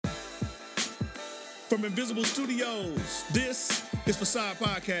From Invisible Studios, this is Facade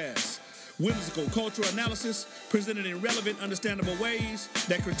Podcast. Whimsical cultural analysis presented in relevant, understandable ways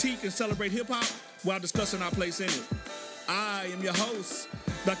that critique and celebrate hip-hop while discussing our place in it. I am your host,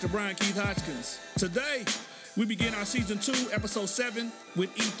 Dr. Brian Keith Hodgkins. Today, we begin our Season 2, Episode 7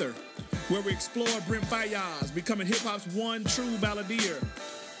 with Ether, where we explore Brent Faiyaz becoming hip-hop's one true balladeer,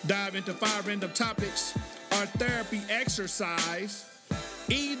 dive into 5 random topics, our therapy exercise,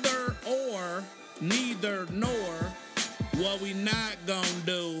 either or, neither nor, what we not gonna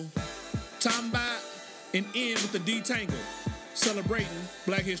do, talking about, and end with the detangle, celebrating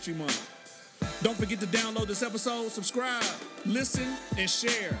Black History Month. Don't forget to download this episode, subscribe, listen, and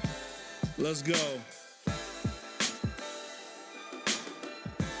share. Let's go.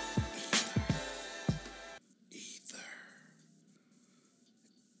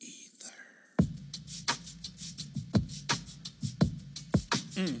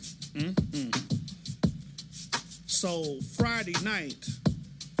 So Friday night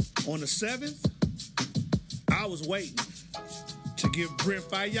on the 7th, I was waiting to give Brent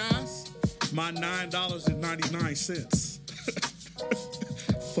Faiyaz my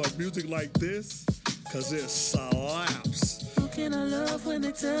 $9.99 for music like this, cause it slaps. Who can I love when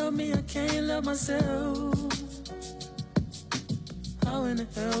they tell me I can't love myself? How in the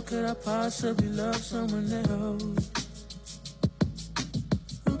hell could I possibly love someone else?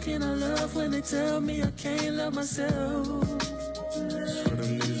 Who can I love when they tell me I can't love myself? For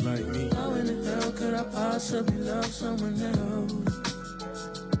them niggas like me. How in the hell could I possibly love someone else?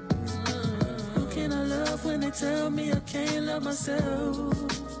 Who can I love when they tell me I can't love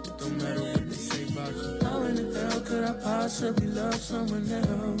myself? It don't matter what they say about you. How in the hell could I possibly love someone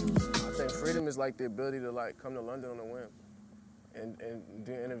else? I think freedom is like the ability to like come to London on a whim and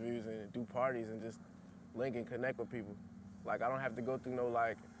do interviews and do parties and just link and connect with people. Like I don't have to go through no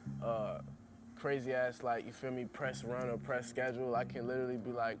like crazy ass like, you feel me, press run or press schedule. I can literally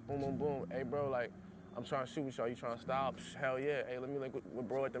be like boom boom boom, hey bro, like I'm trying to shoot with y'all, you trying to stop? Hell yeah, hey let me link with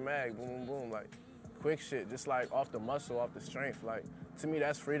bro at the mag, boom boom boom, like quick shit, just like off the muscle, off the strength. Like to me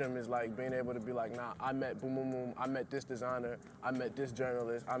that's freedom, is like being able to be like, nah, I met boom boom boom, I met this designer, I met this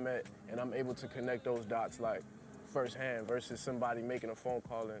journalist, and I'm able to connect those dots like firsthand versus somebody making a phone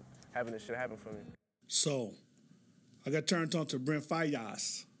call and having this shit happen for me. So I got turned on to Brent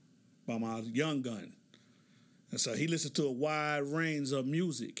Faiyaz by my young gun. And so he listened to a wide range of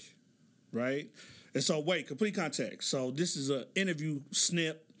music, right? And so wait, complete context. So this is an interview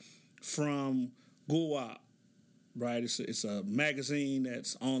snip from Guwap, right? It's a magazine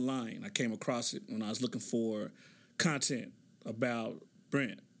that's online. I came across it when I was looking for content about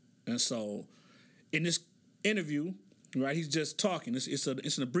Brent. And so in this interview, right, he's just talking. It's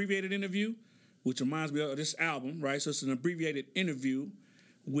an abbreviated interview, which reminds me of this album, right? So it's an abbreviated interview,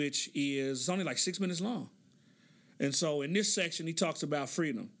 which is only like 6 minutes long. And so in this section, he talks about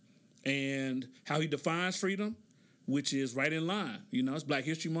freedom and how he defines freedom, which is right in line. You know, it's Black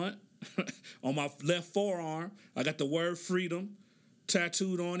History Month. On my left forearm, I got the word freedom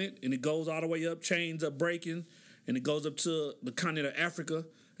tattooed on it, and it goes all the way up, chains up breaking, and it goes up to the continent of Africa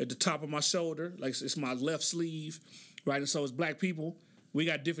at the top of my shoulder, like it's my left sleeve, right? And so as Black people, we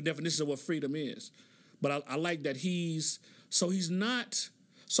got different definitions of what freedom is. But I like that he's not,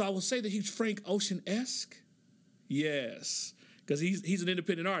 so I would say that he's Frank Ocean-esque. Yes, because he's an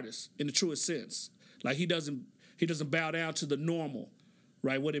independent artist in the truest sense. Like he doesn't bow down to the normal,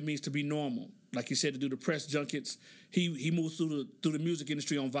 right? What it means to be normal. Like he said, to do the press junkets, he moves through the music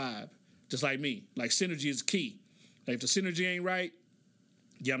industry on vibe, just like me. Like synergy is key. Like if the synergy ain't right,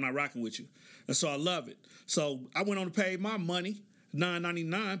 yeah, I'm not rocking with you. And so I love it. So I went on to pay my money,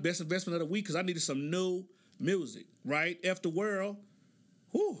 $9.99, best investment of the week, because I needed some new music, right? F the World,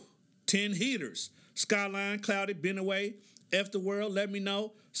 10 heaters. Skyline, Clouded, Been Away, F the World, Let Me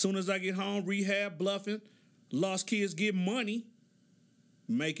Know, Soon As I Get Home, Rehab, Bluffing, Lost Kids Get Money,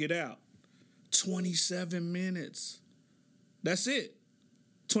 Make It Out. 27 minutes. That's it.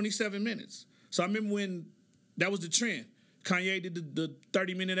 27 minutes. So I remember when that was the trend. Kanye did the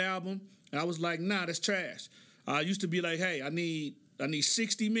 30-minute album, and I was like, nah, that's trash. I used to be like, hey, I need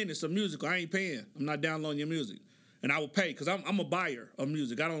 60 minutes of music. I ain't paying. I'm not downloading your music. And I would pay, because I'm a buyer of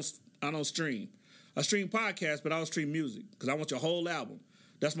music. I don't stream. I stream podcasts, but I don't stream music, because I want your whole album.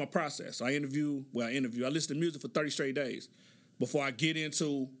 That's my process. I listen to music for 30 straight days before I get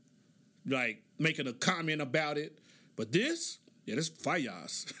into, like, making a comment about it. But this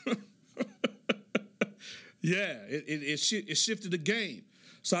Faiyaz. Yeah, it shifted the game.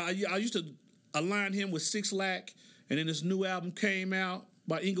 So I used to align him with 6 Lack, and then this new album came out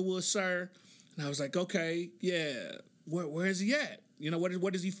by Inglewood Sir, and I was like, okay, yeah, where is he at? You know,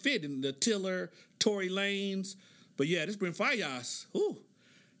 what does he fit in? The Tiller, Tory Lanez. But yeah, this Brent Faiyaz,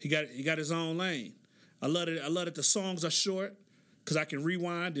 he got his own lane. I love that the songs are short because I can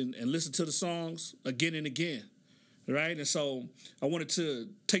rewind and listen to the songs again and again, right? And so I wanted to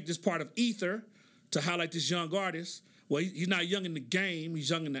take this part of Ether to highlight this young artist. Well, he's not young in the game. He's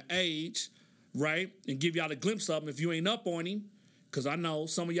young in the age, right? And give y'all a glimpse of him if you ain't up on him, because I know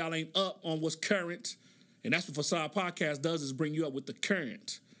some of y'all ain't up on what's current. And that's what Facade Podcast does, is bring you up with the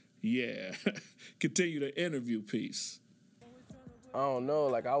current. Yeah. Continue the interview piece. I don't know,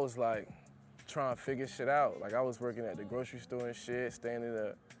 like I was like trying to figure shit out. Like I was working at the grocery store and shit, staying in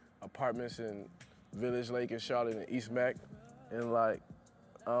the apartments in Village Lake and Charlotte and East Mac. And like,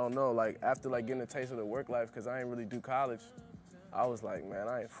 I don't know, like after like getting a taste of the work life, cause I ain't really do college, I was like, man,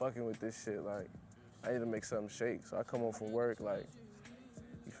 I ain't fucking with this shit. Like, I need to make something shake. So I come home from work, like,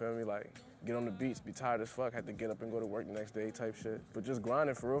 you feel me? Like, get on the beats, be tired as fuck, had to get up and go to work the next day type shit. But just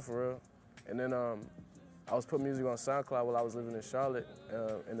grinding for real. And then I was putting music on SoundCloud while I was living in Charlotte.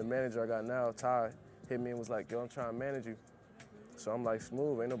 And the manager I got now, Ty, hit me and was like, yo, I'm trying to manage you. So I'm like,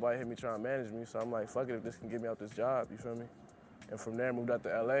 smooth, ain't nobody hit me trying to manage me. So I'm like, fuck it, if this can get me out this job, you feel me? And from there, I moved out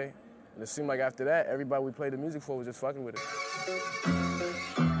to LA. And it seemed like after that, everybody we played the music for was just fucking with it.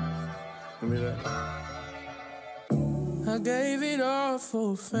 Give me that. I gave it all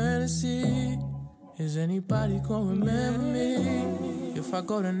for fantasy. Is anybody gonna remember me? If I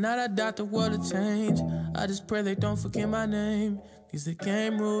go tonight, I doubt the world will change. I just pray they don't forget my name. These the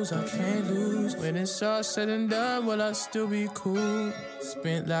game rules I can't lose. When it's all said and done, will I still be cool?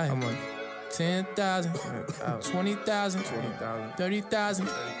 Spent like 10,000, 20,000, 30,000,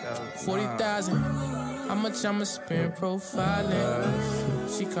 40,000. How much I'ma spend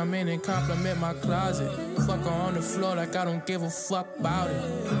profiling? She come in and compliment my closet. Fuck her on the floor like I don't give a fuck about it.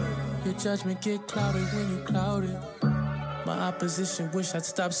 Your judgment get clouded when you clouded. My opposition wish I'd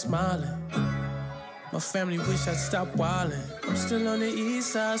stop smiling. My family wish I'd stop wildin'. I'm still on the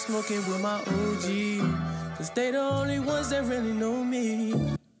east side smoking with my OG, cause they the only ones that really know me.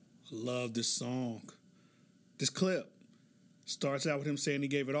 I love this song. This clip starts out with him saying he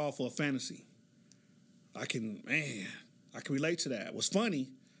gave it all for a fantasy. I can relate to that. What's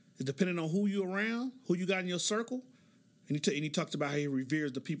funny is depending on who you around, who you got in your circle, and he talks about how he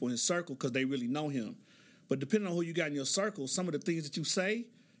reveres the people in his circle because they really know him. But depending on who you got in your circle, some of the things that you say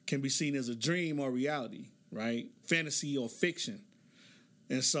can be seen as a dream or reality, right? Fantasy or fiction.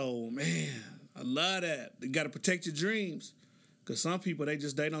 And so, man, I love that. You got to protect your dreams because some people, they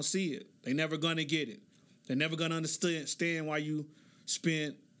don't see it. They never going to get it. They're never going to understand why you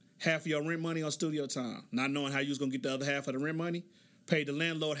spent half of your rent money on studio time, not knowing how you was going to get the other half of the rent money, paid the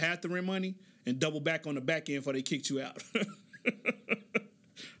landlord half the rent money, and double back on the back end before they kicked you out.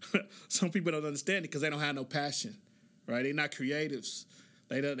 Some people don't understand it because they don't have no passion, right? They're not creatives.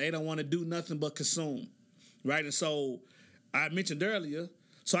 They don't want to do nothing but consume, right? And so I mentioned earlier,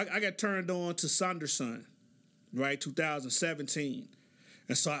 so I got turned on to Sanderson, right, 2017.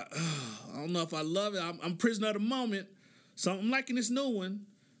 And so I don't know if I love it. I'm prisoner of the moment, so I'm liking this new one.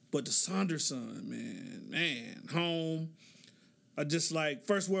 But the Sanderson, man, Home. I just like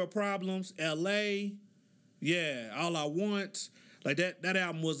First World Problems, L.A., yeah, All I Want. Like that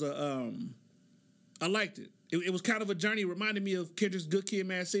album was I liked it. It was kind of a journey. It reminded me of Kendrick's Good Kid,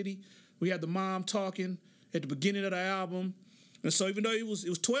 Mad City. We had the mom talking at the beginning of the album. And so even though it was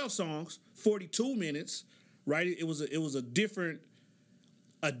 12 songs, 42 minutes, right? It was a different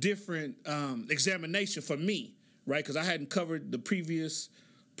examination for me, right? Because I hadn't covered the previous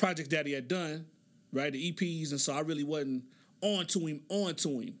projects that he had done, right? The EPs, and so I really wasn't on to him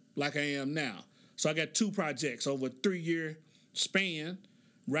like I am now. So I got two projects over a 3-year span,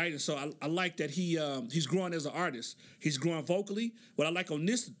 right? And so I like that he's growing as an artist. He's growing vocally. What I like on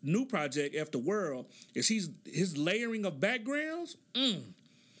this new project, F the World, is his layering of backgrounds.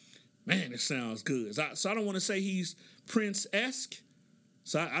 Man, it sounds good. So I don't want to say he's Prince-esque.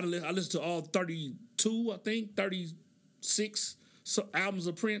 So I listen to all 32, I think, 36 albums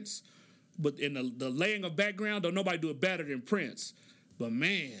of Prince. But in the layering of background, don't nobody do it better than Prince. But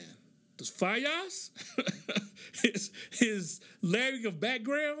man, does Faiyaz, his layering of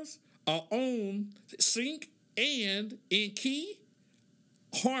backgrounds are on sync and in key,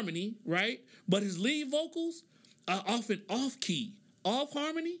 harmony, right? But his lead vocals are often off key, off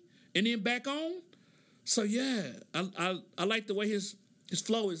harmony, and then back on. So yeah, I like the way his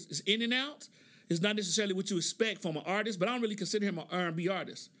flow is in and out. It's not necessarily what you expect from an artist, but I don't really consider him an R&B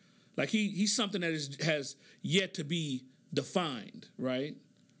artist. Like he's something that has yet to be defined, right?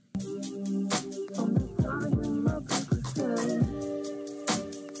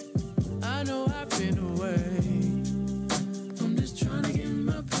 I know I've been away. I'm just trying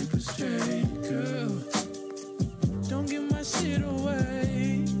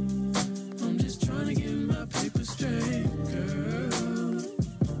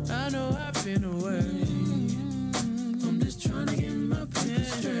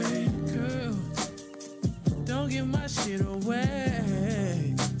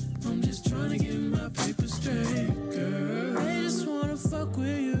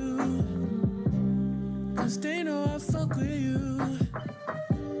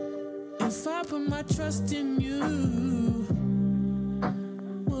If I put my trust in you,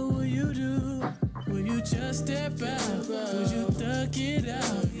 what will you do? Will you just step out? Would you thug it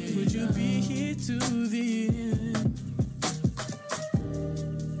out? Would you be here to the end?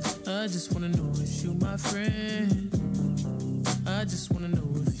 I just wanna know if you my friend. I just wanna know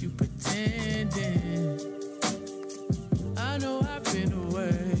if you pretending. I know I've been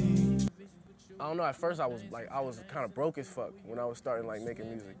away. I don't know, at first I was kind of broke as fuck when I was starting like making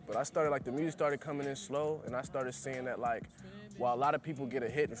music. But I started like the music started coming in slow, and I started seeing that like while a lot of people get a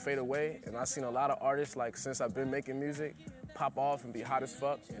hit and fade away, and I've seen a lot of artists like since I've been making music pop off and be hot as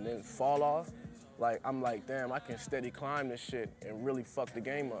fuck and then fall off, like I'm like, damn, I can steady climb this shit and really fuck the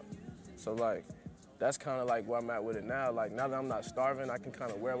game up. So like that's kind of like where I'm at with it now. Like now that I'm not starving, I can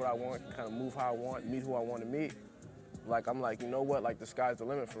kind of wear what I want, kind of move how I want, meet who I want to meet. Like I'm like, you know what, like the sky's the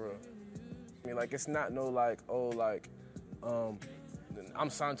limit for real. I mean, like, it's not no, like, oh, like, I'm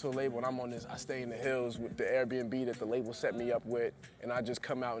signed to a label and I'm on this, I stay in the hills with the Airbnb that the label set me up with, and I just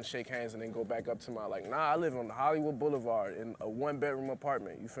come out and shake hands and then go back up to my, like, nah, I live on Hollywood Boulevard in a one-bedroom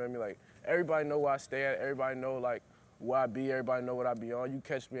apartment, you feel me? Like, everybody know where I stay at, everybody know, like, where I be, everybody know what I be on. You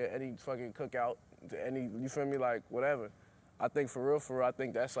catch me at any fucking cookout, you feel me, like, whatever. I think for real, I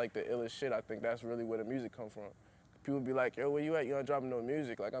think that's, like, the illest shit. I think that's really where the music come from. People be like, yo, where you at? You not dropping no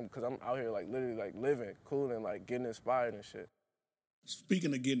music? Like, cause I'm out here, like, literally, like, living, cool, and, like, getting inspired and shit.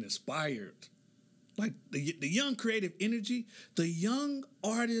 Speaking of getting inspired, like, the young creative energy, the young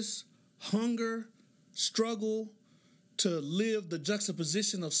artists' hunger, struggle to live the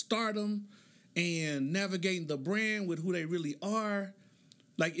juxtaposition of stardom and navigating the brand with who they really are,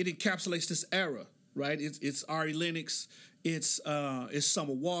 like, it encapsulates this era, right? It's Ari Lennox, it's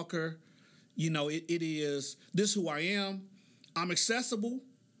Summer Walker. You know, it is, this who I am. I'm accessible,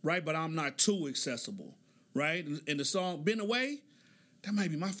 right? But I'm not too accessible, right? And the song, Been Away, that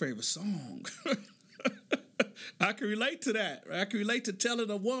might be my favorite song. I can relate to that. Right? I can relate to telling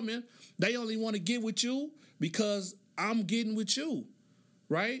a woman they only want to get with you because I'm getting with you,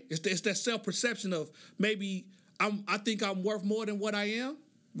 right? It's that self-perception of maybe I think I'm worth more than what I am,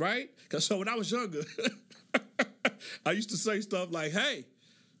 right? Because so when I was younger, I used to say stuff like, hey,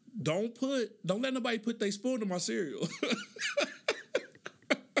 don't let nobody put their spoon in my cereal.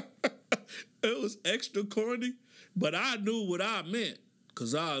 It was extra corny, but I knew what I meant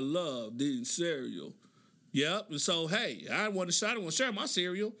because I loved eating cereal. Yep, and so, hey, I don't want to share my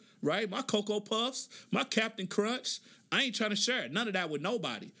cereal, right? My Cocoa Puffs, my Captain Crunch, I ain't trying to share it. None of that with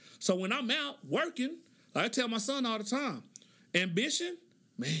nobody. So when I'm out working, like I tell my son all the time, ambition,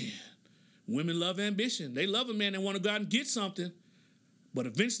 man, women love ambition. They love a man that want to go out and get something. But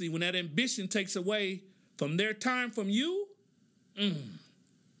eventually, when that ambition takes away from their time from you,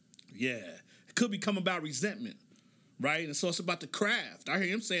 yeah, it could become about resentment, right? And so it's about the craft. I hear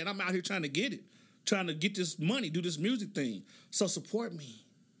him saying, I'm out here trying to get it, trying to get this money, do this music thing. So support me.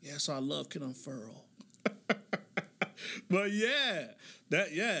 Yeah, so I love Can Unfurl. But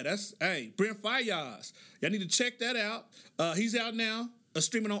that's, hey, Brent Faiyaz. Y'all need to check that out. He's out now.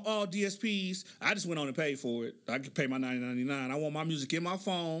 Streaming on all DSPs. I just went on and paid for it. I could pay my $9.99. I want my music in my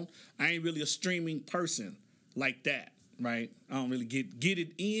phone. I ain't really a streaming person like that, right? I don't really get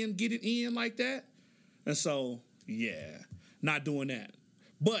it in like that. And so, yeah, not doing that.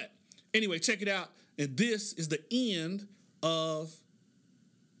 But anyway, check it out. And this is the end of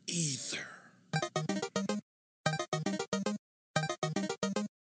Ether.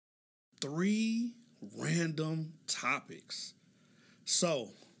 3 random topics. So,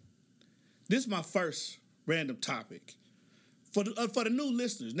 this is my first random topic. For the new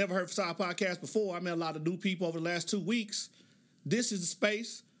listeners, never heard Facade Podcast before, I met a lot of new people over the last 2 weeks. This is the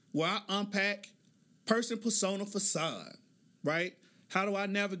space where I unpack person, persona, facade, right? How do I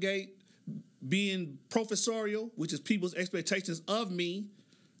navigate being professorial, which is people's expectations of me,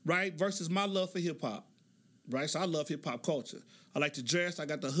 right, versus my love for hip-hop, right? So I love hip-hop culture. I like to dress. I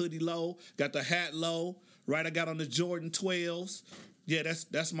got the hoodie low, got the hat low, right? I got on the Jordan 12s. Yeah,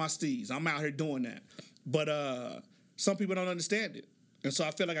 that's my steez. I'm out here doing that. But some people don't understand it. And so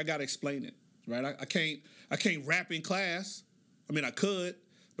I feel like I got to explain it, right? I can't rap in class. I mean, I could,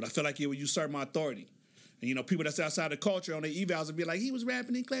 but I feel like it would usurp my authority. And, you know, people that's outside the culture on their evals would be like, he was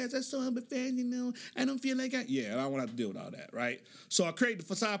rapping in class. That's so unfair, you know. I don't feel like yeah, I don't want to have to deal with all that, right? So I created the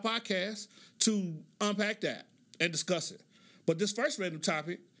Facade Podcast to unpack that and discuss it. But this first random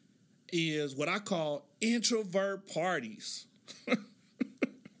topic is what I call introvert parties.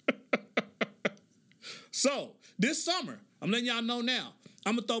 So, this summer, I'm letting y'all know now,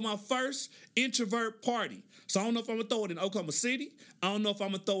 I'm going to throw my first introvert party. So, I don't know if I'm going to throw it in Oklahoma City. I don't know if I'm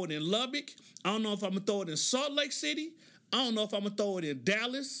going to throw it in Lubbock. I don't know if I'm going to throw it in Salt Lake City. I don't know if I'm gonna throw it in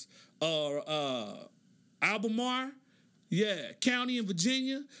Dallas or Albemarle, county in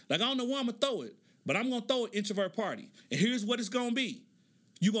Virginia. Like, I don't know where I'm gonna throw it, but I'm gonna throw an introvert party. And here's what it's gonna be.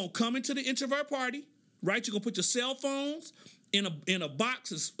 You're gonna come into the introvert party, right? You're gonna put your cell phones in a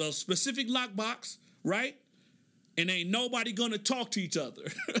box, a specific lock box, right? And ain't nobody gonna talk to each other.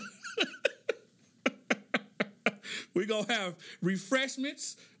 We're gonna have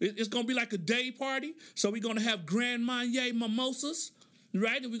refreshments. It's gonna be like a day party. So we're gonna have Grand Marnier mimosas,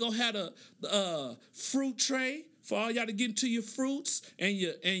 right? And we're gonna have a fruit tray for all y'all to get into your fruits and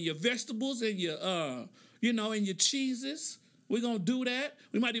your vegetables and your and your cheeses. We're gonna do that.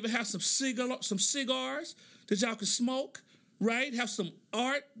 We might even have some cigars that y'all can smoke, right? Have some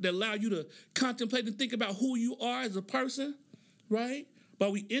art that allow you to contemplate and think about who you are as a person, right?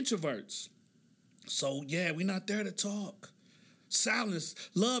 But we introverts. So, we're not there to talk. Silence,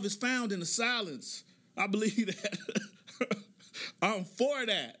 love is found in the silence. I believe that. I'm for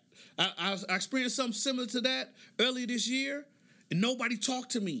that. I experienced something similar to that earlier this year, and nobody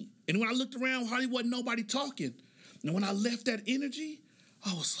talked to me. And when I looked around, hardly wasn't nobody talking. And when I left that energy,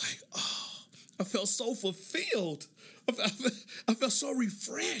 I was like, I felt so fulfilled. I felt so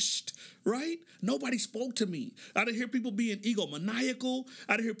refreshed, right? Nobody spoke to me. I didn't hear people being egomaniacal.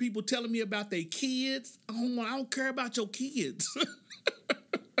 I didn't hear people telling me about their kids. I don't care about your kids.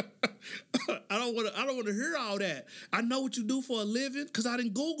 I don't want to hear all that. I know what you do for a living because I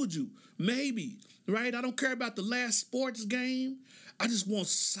didn't Google you. Maybe, right? I don't care about the last sports game. I just want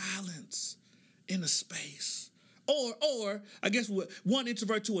silence in a space. Or I guess with one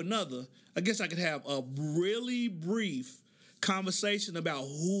introvert to another, I guess I could have a really brief conversation about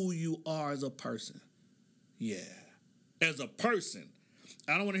who you are as a person. Yeah, as a person.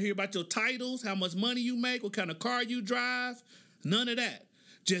 I don't want to hear about your titles, how much money you make, what kind of car you drive, none of that.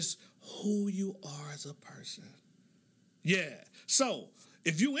 Just who you are as a person. Yeah, so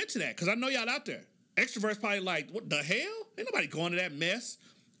if you into that, because I know y'all out there, extroverts probably like, what the hell? Ain't nobody going to that mess.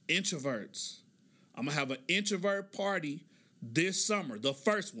 Introverts. I'm going to have an introvert party this summer, the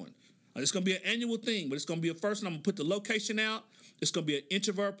first one. It's going to be an annual thing, but it's going to be a first one. I'm going to put the location out. It's going to be an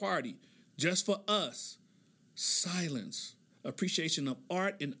introvert party just for us. Silence, appreciation of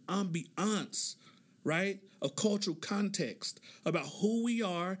art and ambiance, right? A cultural context about who we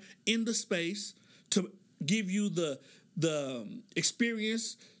are in the space to give you the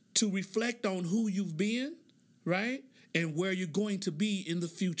experience to reflect on who you've been, right? And where you're going to be in the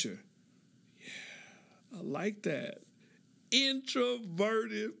future. I like that.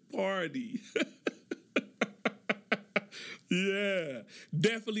 Introverted party. Yeah.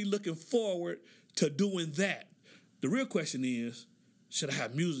 Definitely looking forward to doing that. The real question is, should I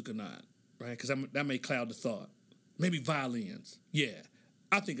have music or not? Right? Because that may cloud the thought. Maybe violins. Yeah.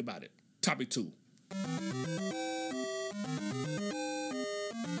 I'll think about it. Topic 2.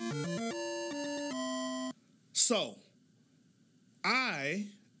 So, I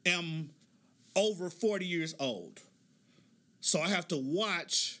am over 40 years old. So I have to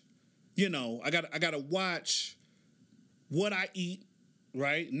watch, I got to watch what I eat,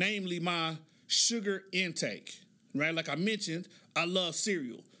 right? Namely my sugar intake, right? Like I mentioned, I love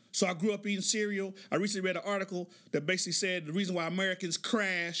cereal. So I grew up eating cereal. I recently read an article that basically said the reason why Americans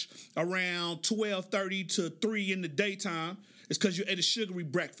crash around 12:30 to 3 in the daytime is because you ate a sugary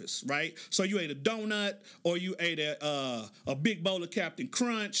breakfast, right? So you ate a donut or you ate a big bowl of Captain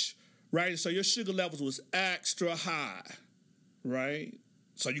Crunch, right? So your sugar levels was extra high, right?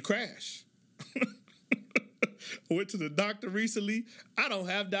 So you crash. I went to the doctor recently. I don't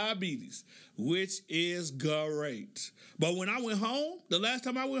have diabetes, which is great. But when I went home, the last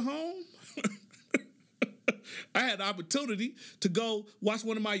time I went home, I had the opportunity to go watch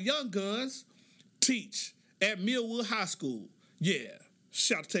one of my young guns teach at Millwood High School. Yeah,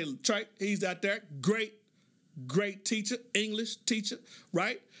 shout out to Taylor Trike. He's out there. Great teacher, English teacher,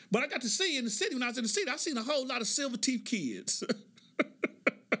 right? But I got to see in the city, when I was in the city, I seen a whole lot of silver teeth kids.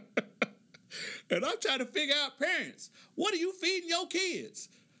 And I'm trying to figure out, parents, what are you feeding your kids?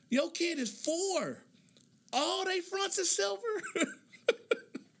 Your kid is 4. All they fronts is silver?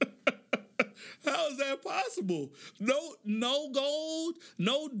 How is that possible? No gold,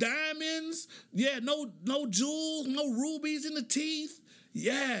 no diamonds, no jewels, no rubies in the teeth.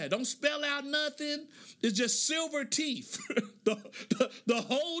 Yeah, don't spell out nothing. It's just silver teeth. the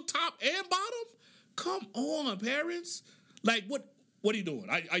whole top and bottom? Come on, parents. Like, what are you doing?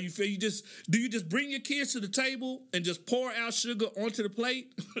 Do you just bring your kids to the table and just pour out sugar onto the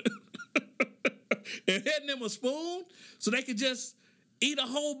plate and hand them a spoon so they can just eat a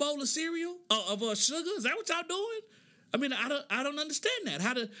whole bowl of cereal of sugar? Is that what y'all doing? I mean, I don't understand that.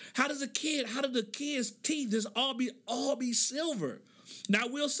 How do the kids' teeth just all be silver? Now I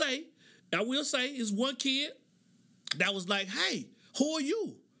will say, is one kid that was like, "Hey, who are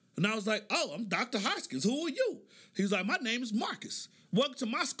you?" And I was like, "Oh, I'm Dr. Hoskins. Who are you?" He was like, "My name is Marcus. Welcome to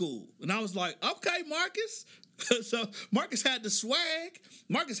my school." And I was like, "Okay, Marcus." So Marcus had the swag.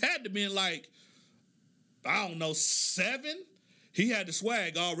 Marcus had to be like, I don't know, 7. He had the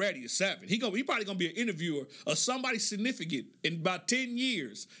swag already at 7. He probably gonna be an interviewer of somebody significant in about 10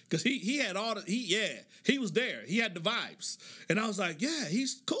 years. Cause he had he was there. He had the vibes. And I was like, yeah,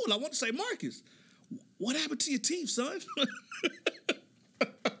 he's cool. I want to say, Marcus, what happened to your teeth, son?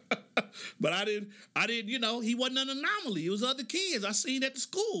 But I didn't, he wasn't an anomaly. It was other kids I seen at the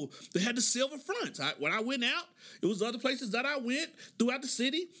school. They had the silver fronts. When I went out, it was other places that I went throughout the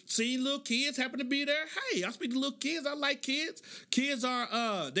city, seeing little kids happen to be there. Hey, I speak to little kids. I like kids. Kids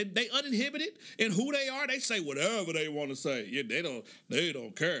are, they uninhibited in who they are. They say whatever they want to say. Yeah, they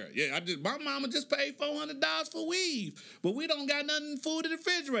don't care. Yeah, my mama just paid $400 for weave, but we don't got nothing food in the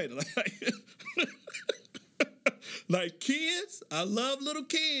refrigerator. Like kids, I love little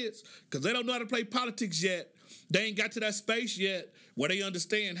kids because they don't know how to play politics yet. They ain't got to that space yet where they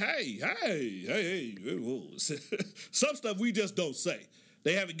understand, hey, some stuff we just don't say.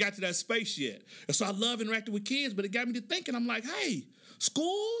 They haven't got to that space yet. And so I love interacting with kids, but it got me to thinking, I'm like, hey,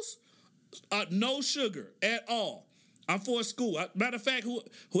 schools, no sugar at all. I'm for a school. Matter of fact,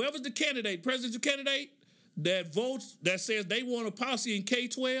 whoever's the candidate, presidential candidate, that votes, that says they want a policy in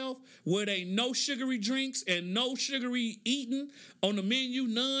K-12 where they no sugary drinks and no sugary eating on the menu,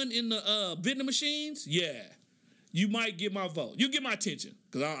 none in the vending machines, yeah, you might get my vote. You get my attention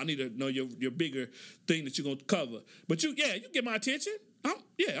because I need to know your bigger thing that you're going to cover. But you get my attention. I'm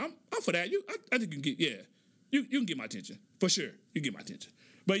for that. I think you can get, you can get my attention for sure. You get my attention.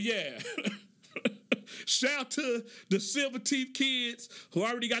 But yeah. Shout out to the silver teeth kids who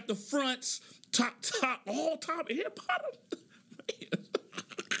already got the fronts, top, all top and bottom.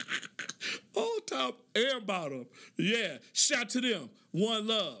 All top and bottom. Yeah, shout out to them. One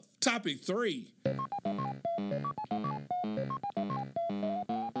love. Topic 3.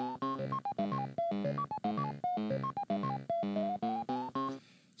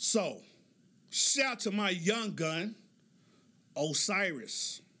 So, shout out to my young gun,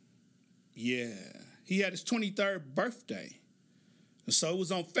 Osiris. Yeah, he had his 23rd birthday. And so it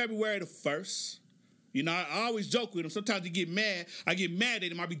was on February the 1st. You know, I always joke with him. Sometimes he get mad. I get mad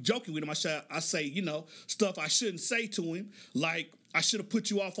at him. I be joking with him. I say, stuff I shouldn't say to him. Like, I should have put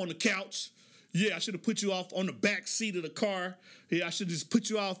you off on the couch. Yeah, I should have put you off on the back seat of the car. Yeah, I should just put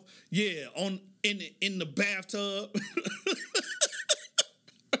you off, in the bathtub.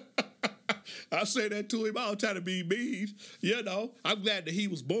 I say that to him. I don't try to be mean. I'm glad that he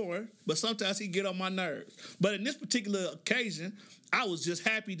was born, but sometimes he get on my nerves. But in this particular occasion, I was just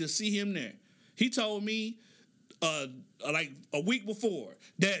happy to see him there. He told me like a week before,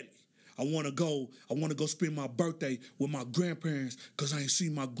 Daddy, I want to go spend my birthday with my grandparents because I ain't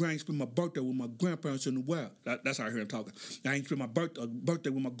seen spend my birthday with my grandparents in a while. That's how I hear him talking. I ain't spent my birthday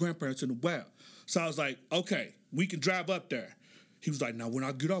with my grandparents in a while. So I was like, okay, we can drive up there. He was like, now when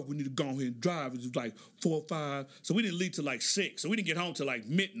I get off, we need to go ahead and drive. It was like 4 or 5. So we didn't leave till like 6. So we didn't get home till like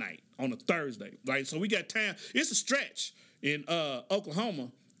midnight on a Thursday. Right? So we got time. It's a stretch in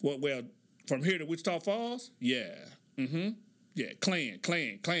Oklahoma. Well, from here to Wichita Falls? Yeah. Mm-hmm. Yeah, Clan.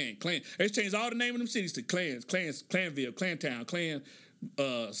 They changed all the name of them cities to Clans, Clanville, Clantown, Clan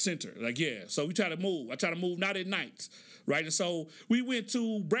Center. Like, yeah. So we try to move. I try to move not at night. Right? And so we went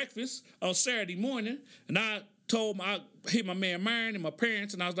to breakfast on Saturday morning, and I hit my man Myron and my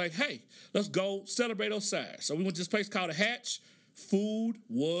parents, and I was like, hey, let's go celebrate Osiris. So we went to this place called The Hatch. Food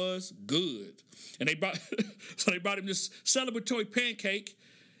was good. And they brought him this celebratory pancake.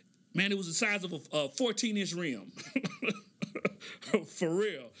 Man, it was the size of a 14-inch rim. For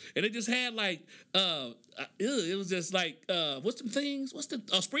real. And it just had like, it was just like, what's the things? What's the,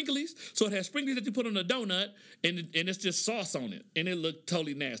 sprinklies? So it had sprinklies that you put on a donut, and it's just sauce on it. And it looked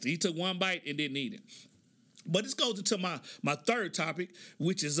totally nasty. He took one bite and didn't eat it. But this goes into my third topic,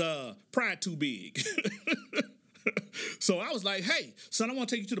 which is pride too big. So I was like, hey, son, I want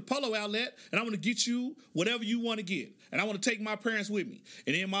to take you to the Polo Outlet, and I want to get you whatever you want to get. And I want to take my parents with me.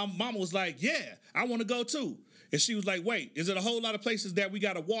 And then my mama was like, yeah, I want to go too. And she was like, wait, is it a whole lot of places that we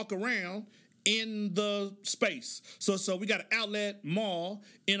got to walk around in the space? So we got an outlet mall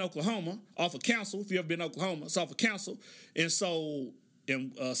in Oklahoma off of Council. If you ever been to Oklahoma, it's off of Council. And so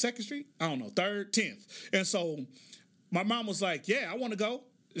in 2nd Street, I don't know, 3rd, 10th. And so my mom was like, yeah, I want to go.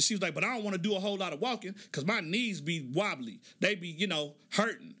 She was like, but I don't want to do a whole lot of walking because my knees be wobbly. They be,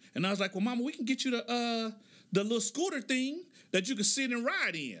 hurting. And I was like, well, mama, we can get you the little scooter thing that you can sit and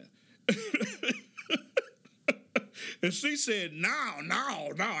ride in. And she said, no,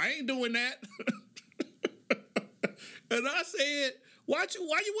 I ain't doing that. And I said, why you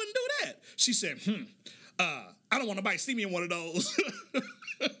wouldn't do that? She said, I don't want nobody to see me in one of those.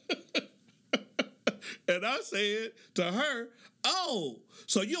 And I said to her, oh,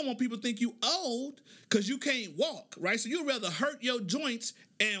 so you don't want people to think you old because you can't walk, right? So you'd rather hurt your joints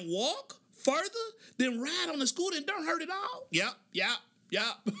and walk further than ride on the scooter and don't hurt it all? Yep.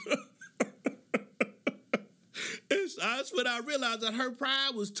 That's when I realized that her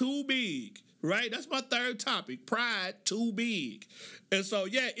pride was too big, right? That's my third topic, pride too big. And so,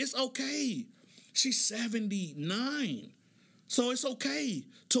 yeah, it's okay. She's 79. So it's okay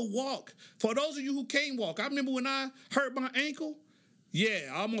to walk. For those of you who can't walk, I remember when I hurt my ankle.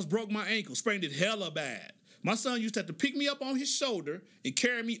 Yeah, I almost broke my ankle, sprained it hella bad. My son used to have to pick me up on his shoulder and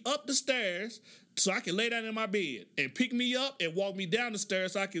carry me up the stairs so I could lay down in my bed and pick me up and walk me down the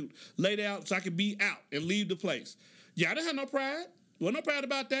stairs so I could lay down, so I could be out and leave the place. Yeah, I didn't have no pride. Wasn't no pride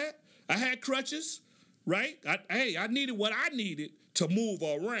about that. I had crutches, right? I needed what I needed to move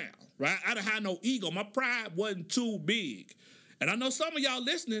around, right? I didn't have no ego. My pride wasn't too big. And I know some of y'all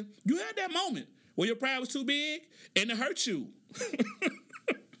listening, you had that moment where your pride was too big and it hurt you.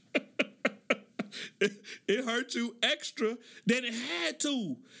 It hurt you extra than it had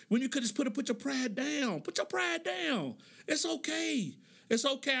to when you could just put your pride down. Put your pride down. It's okay. It's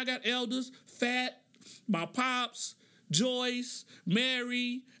okay. I got elders, Fat, my pops, Joyce,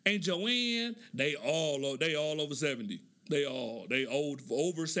 Mary, and Joanne. They all over 70. They old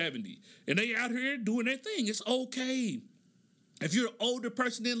over 70. And they out here doing their thing. It's okay. If you're an older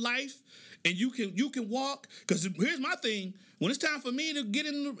person in life and you can walk, because here's my thing: when it's time for me to get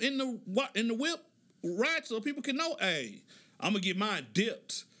in the whip, right, so people can know, hey, I'm gonna get mine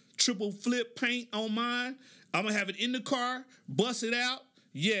dipped, triple flip paint on mine. I'm gonna have it in the car, bust it out.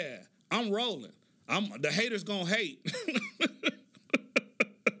 Yeah, I'm rolling. The haters gonna hate,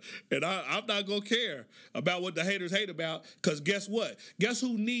 and I'm not gonna care about what the haters hate about. Cause guess what? Guess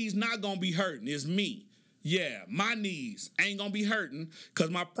who knees not gonna be hurting is me. Yeah, my knees ain't gonna be hurting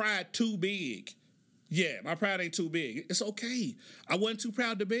because my pride too big. Yeah, my pride ain't too big. It's okay. I wasn't too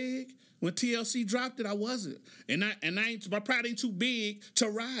proud to beg. When TLC dropped it, I wasn't. And my pride ain't too big to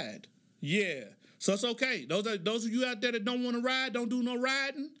ride. Yeah. So it's okay. Those of you out there that don't want to ride, don't do no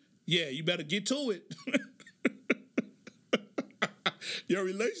riding, yeah, you better get to it. Your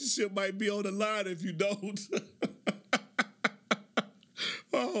relationship might be on the line if you don't.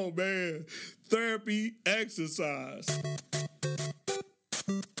 Oh, man. Therapy exercise.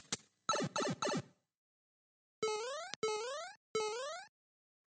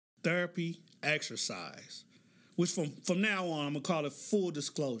 Therapy exercise. Which from now on, I'm going to call it full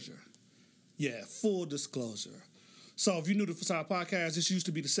disclosure. Yeah, full disclosure. So if you're new to Facade Podcast, this used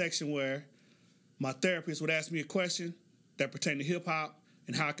to be the section where my therapist would ask me a question that pertained to hip-hop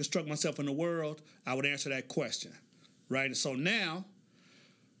and how I construct myself in the world. I would answer that question, right? And so now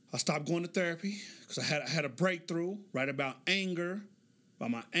I stopped going to therapy because I had a breakthrough, right, about anger,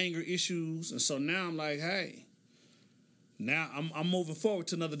 about my anger issues. And so now I'm like, hey, now I'm moving forward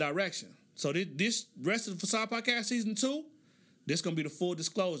to another direction. So this rest of the Facade Podcast Season 2, this is going to be the full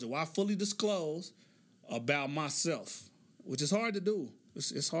disclosure, where I fully disclose about myself, which is hard to do.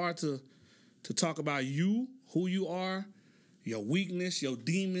 It's hard to talk about you, who you are, your weakness, your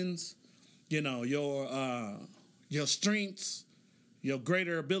demons, your strengths, your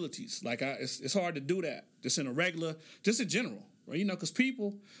greater abilities. Like it's hard to do that just in general, right? Because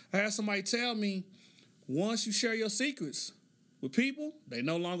I had somebody tell me, once you share your secrets with people, they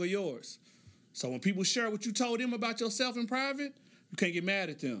no longer yours. So when people share what you told them about yourself in private, you can't get mad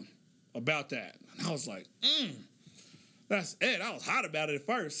at them about that. And I was like, that's it. I was hot about it at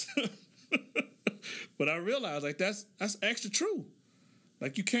first. But I realized, like, that's extra true.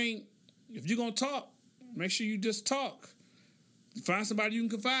 Like, you can't, if you're going to talk, make sure you just talk. Find somebody you can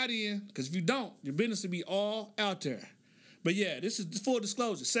confide in, because if you don't, your business will be all out there. But yeah, this is the full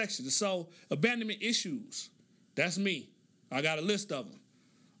disclosure section. So, abandonment issues, that's me. I got a list of them.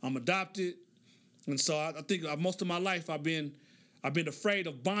 I'm adopted. And so I think most of my life I've been afraid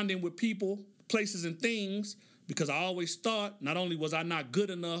of bonding with people, places, and things, because I always thought not only was I not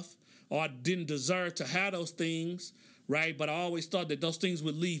good enough or I didn't deserve to have those things, right? But I always thought that those things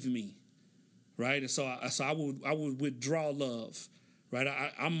would leave me, right? And so I would withdraw love, right?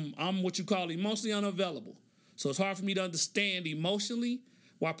 I'm what you call emotionally unavailable. So it's hard for me to understand emotionally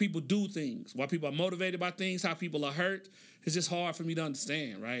why people do things, why people are motivated by things, how people are hurt. It's just hard for me to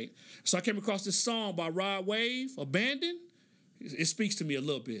understand, right? So I came across this song by Rod Wave, Abandoned. It speaks to me a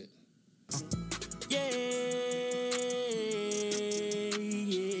little bit. Yeah.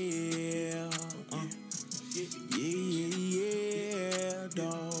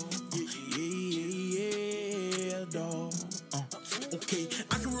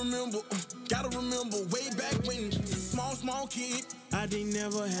 I didn't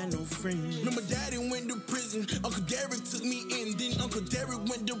never had no friends. Remember daddy went to prison, Uncle Derek took me in, then Uncle Derek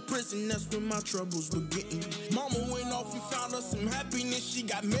went to prison, that's when my troubles began. Mama went off and found us some happiness, she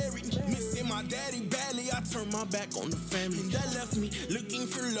got married. Missing my daddy badly, I turned my back on the family. And that left me looking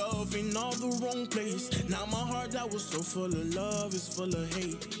for love in all the wrong place. Now my heart that was so full of love is full of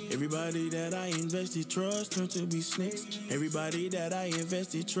hate. Everybody that I invested trust turned to be snakes. Everybody that I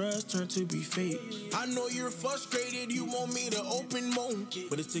invested trust turned to be fake. I know you're frustrated, you want me to open more,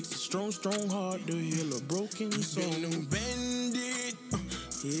 but it takes a strong, strong heart to heal a broken soul. Been a bandit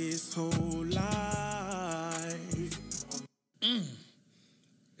his whole life.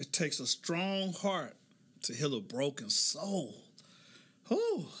 It takes a strong heart to heal a broken soul.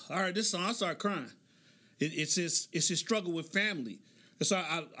 Whew. All right, this song, I started crying. It's his struggle with family. And so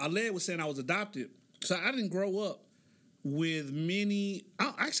I led with saying I was adopted. So I didn't grow up with many.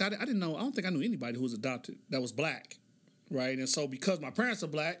 I didn't know. I don't think I knew anybody who was adopted that was black, right? And so because my parents are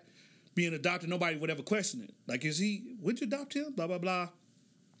black, being adopted, nobody would ever question it. Like, would you adopt him? Blah, blah, blah.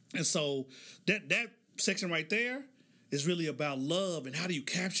 And so that section right there is really about love and how do you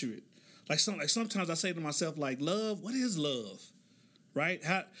capture it. Like sometimes I say to myself, like, love, what is love? Right?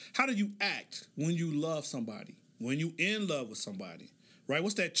 How do you act when you love somebody? When you in love with somebody? Right?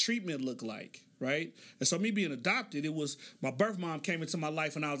 What's that treatment look like? Right? And so me being adopted, it was my birth mom came into my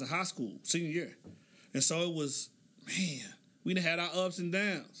life when I was in high school, senior year. And so it was, man, we done had our ups and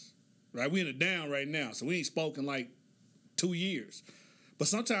downs. Right? We in a down right now. So we ain't spoken like 2 years. But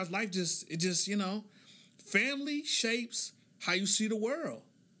sometimes life you know, family shapes how you see the world.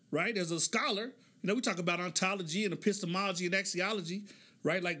 Right? As a scholar, you know, we talk about ontology and epistemology and axiology,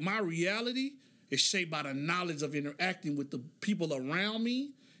 right? Like my reality is shaped by the knowledge of interacting with the people around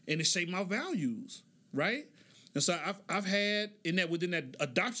me, and it shaped my values, right? And so I've had within that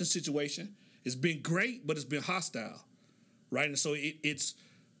adoption situation, it's been great, but it's been hostile, right? And so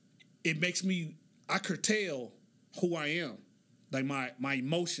it makes me, I curtail who I am, like my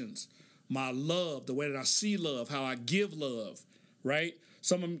emotions, my love, the way that I see love, how I give love, right?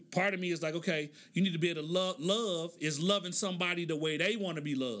 Part of me is like, okay, you need to be able to love is loving somebody the way they want to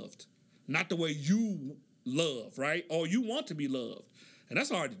be loved, not the way you love, right? Or you want to be loved. And that's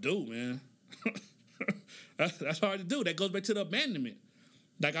hard to do, man. That's hard to do. That goes back to the abandonment.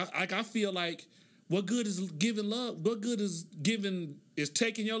 Like I feel like what good is giving love? What good is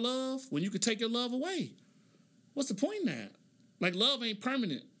taking your love when you can take your love away? What's the point in that? Like love ain't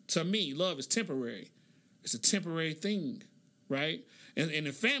permanent. To me, love is temporary. It's a temporary thing, right? And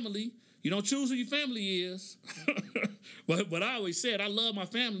in family, you don't choose who your family is. but I always said I love my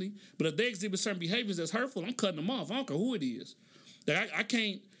family, but if they exhibit certain behaviors that's hurtful, I'm cutting them off. I don't care who it is. Like I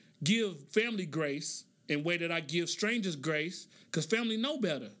can't give family grace in a way that I give strangers grace because family know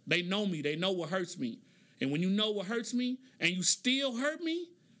better. They know me. They know what hurts me. And when you know what hurts me and you still hurt me,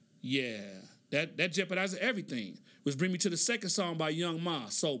 yeah, that jeopardizes everything. Which brings me to the second song by Young Ma,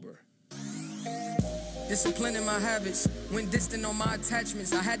 Sober. Disciplining my habits, went distant on my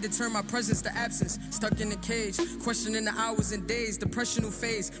attachments. I had to turn my presence to absence. Stuck in the cage, questioning the hours and days. Depressional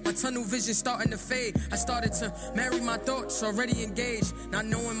phase, my tunnel vision starting to fade. I started to marry my thoughts, already engaged. Not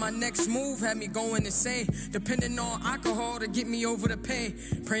knowing my next move had me going insane. Depending on alcohol to get me over the pain.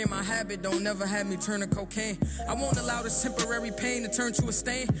 Praying my habit don't never have me turn to cocaine. I won't allow this temporary pain to turn to a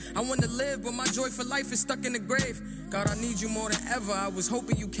stain. I want to live, but my joy for life is stuck in the grave. God, I need you more than ever. I was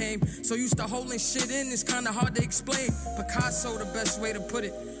hoping you came. So used to holding shit in, it's kinda hard to explain. Picasso, the best way to put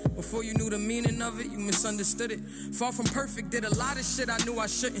it. Before you knew the meaning of it, you misunderstood it. Far from perfect, did a lot of shit I knew I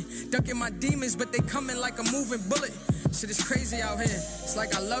shouldn't. Ducking my demons, but they coming like a moving bullet. Shit is crazy out here. It's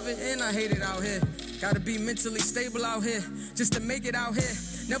like I love it and I hate it out here. Gotta be mentally stable out here, just to make it out here.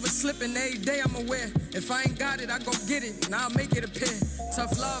 Never slipping, every day I'm aware. If I ain't got it, I go get it, and I'll make it appear.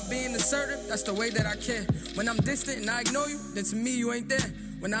 Tough love, being assertive, that's the way that I care. When I'm distant and I ignore you, then to me you ain't there.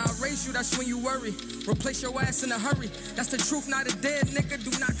 When I erase you, that's when you worry. Replace your ass in a hurry. That's the truth, not a dead nigga, do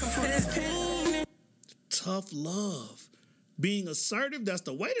not compare. Tough love. Being assertive, that's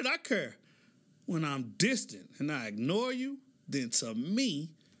the way that I care. When I'm distant and I ignore you, then to me,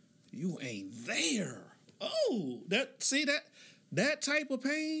 you ain't there. Oh, that type of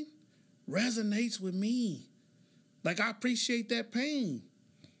pain resonates with me. Like I appreciate that pain.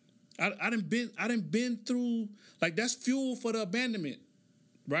 I done been through, like that's fuel for the abandonment,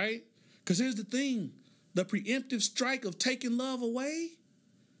 right? Because here's the thing, the preemptive strike of taking love away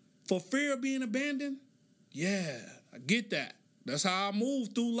for fear of being abandoned, yeah, I get that. That's how I move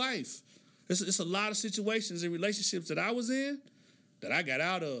through life. It's a lot of situations and relationships that I was in that I got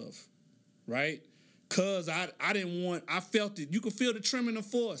out of, right? Because I felt it. You could feel the tremor in the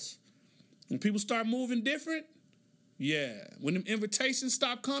force. When people start moving different, Yeah. When them invitations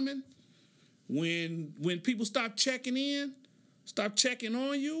stop coming, when people stop checking in, stop checking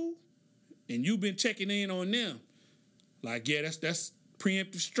on you, and you've been checking in on them. Like, yeah, that's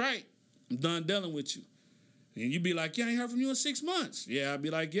preemptive strike. I'm done dealing with you. And you be like, yeah, I ain't heard from you in 6 months. Yeah, I'd be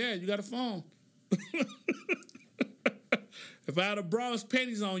like, yeah, you got a phone. If I had a braw's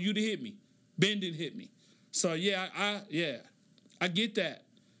panties on, you'd have hit me. Ben didn't hit me. So yeah, I get that.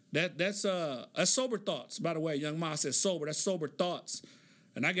 That's sober thoughts, by the way. Young Ma says sober. That's sober thoughts.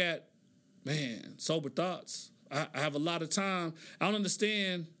 And I got, man, sober thoughts. I have a lot of time. I don't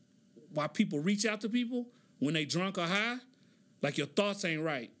understand why people reach out to people when they drunk or high. Like your thoughts ain't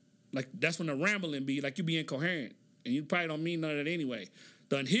right. Like that's when the rambling be, like you be incoherent. And you probably don't mean none of that anyway.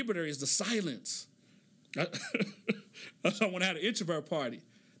 The inhibitor is the silence. That's why I want to have an introvert party.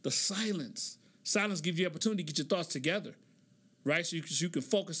 The silence. Silence gives you opportunity to get your thoughts together, right? So you can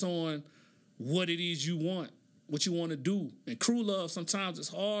focus on what it is you want, what you want to do. And crew love, sometimes it's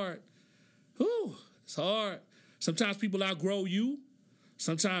hard. Whew, it's hard. Sometimes people outgrow you.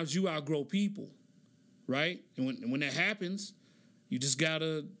 Sometimes you outgrow people, right? And when that happens, you just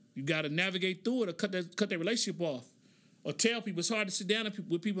gotta navigate through it or cut that relationship off. Or tell people, it's hard to sit down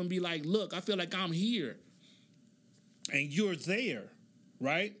with people and be like, look, I feel like I'm here. And you're there,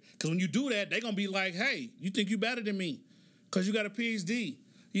 right? Because when you do that, they're going to be like, hey, you think you better than me because you got a PhD.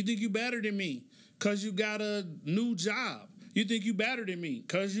 You think you better than me because you got a new job. You think you better than me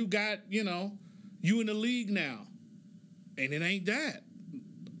because you got, you in the league now. And it ain't that.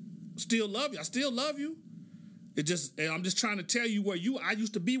 Still love you. I still love you. I'm just trying to tell you I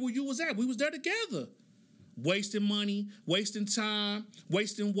used to be where you was at. We was there together. Wasting money, wasting time,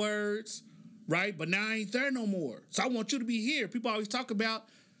 wasting words, right? But now I ain't there no more. So I want you to be here. People always talk about,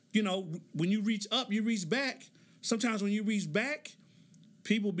 when you reach up, you reach back. Sometimes when you reach back,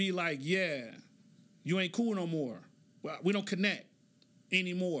 people be like, yeah, you ain't cool no more. Well, we don't connect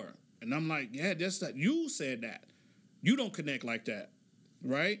anymore. And I'm like, yeah, that's that. You said that. You don't connect like that,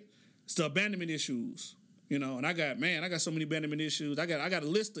 right? It's the abandonment issues. And I got so many abandonment issues. I got a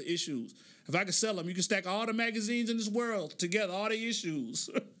list of issues. If I could sell them, you can stack all the magazines in this world together, all the issues.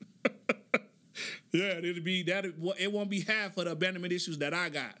 Yeah, it won't be half of the abandonment issues that I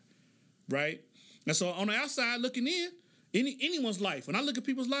got, right? And so on the outside looking in, anyone's life, when I look at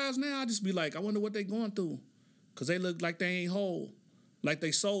people's lives now, I just be like, I wonder what they're going through, because they look like they ain't whole, like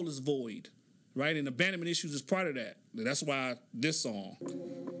their soul is void, right? And abandonment issues is part of that. And that's why this song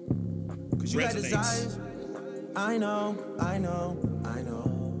resonates. I know.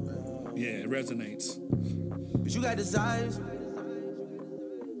 Yeah, it resonates. But you got desires.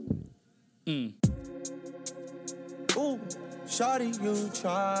 Ooh, shawty, you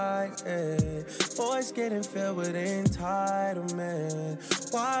try it. Voice getting filled with entitlement.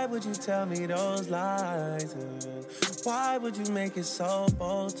 Why would you tell me those lies? Why would you make it so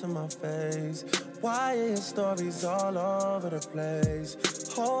bold to my face? Why are your stories all over the place?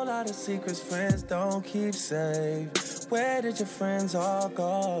 Whole lot of secrets friends don't keep safe. Where did your friends all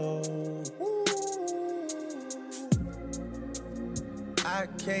go? Ooh. I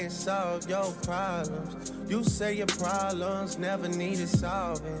can't solve your problems. You say your problems never needed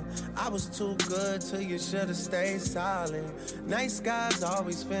solving. I was too good till you should've stayed silent. Nice guys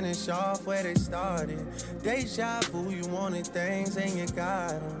always finish off where they started. Deja vu, you wanted things and you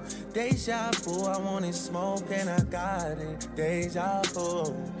got them. Deja vu, I wanted smoke and I got it. Deja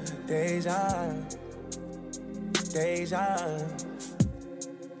vu, deja.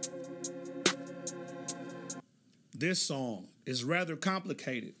 This song is rather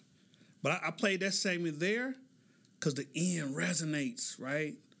complicated, but I played that segment there because the end resonates,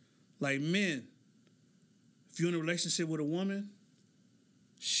 right? Like, men, if you're in a relationship with a woman,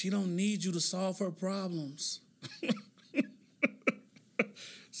 she don't need you to solve her problems.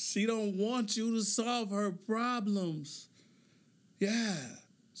 She don't want you to solve her problems. Yeah,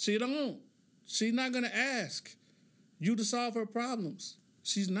 she don't. She's not going to ask you to solve her problems.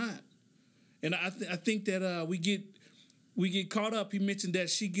 She's not. And I think that we get caught up. He mentioned that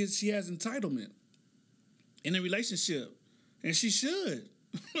she has entitlement in a relationship, and she should.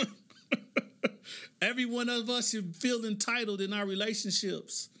 Every one of us should feel entitled in our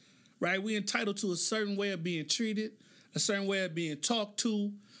relationships, right? We're entitled to a certain way of being treated, a certain way of being talked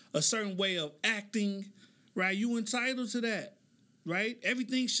to, a certain way of acting, right? You entitled to that, right?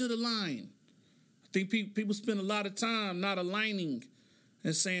 Everything should align. I think people spend a lot of time not aligning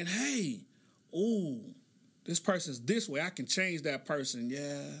and saying, hey, ooh, this person's this way. I can change that person.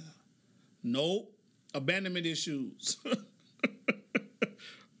 Yeah. Nope. Abandonment issues.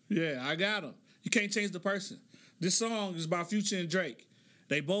 Yeah, I got them. You can't change the person. This song is by Future and Drake.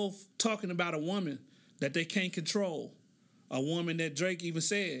 They both talking about a woman that they can't control. A woman that Drake even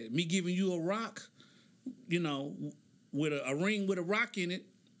said, me giving you a rock, you know, with a ring with a rock in it,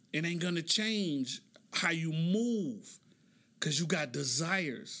 it ain't gonna change how you move because you got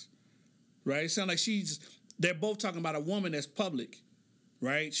desires, right? It sounds like they're both talking about a woman that's public,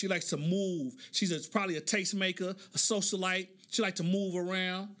 right? She likes to move. She's probably a tastemaker, a socialite. She likes to move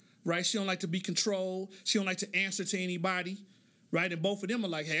around, right? She don't like to be controlled. She don't like to answer to anybody, right? And both of them are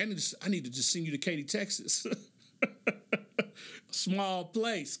like, hey, I need to just send you to Katy, Texas. Small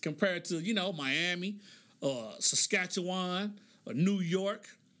place compared to, you know, Miami, Saskatchewan, or New York,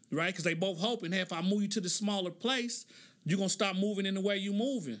 right? Because they both hoping, hey, if I move you to the smaller place, you're going to stop moving in the way you're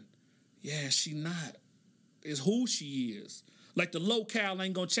moving. Yeah, she not. It's who she is. Like the locale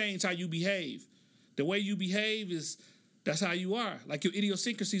ain't going to change how you behave. The way you behave that's how you are. Like your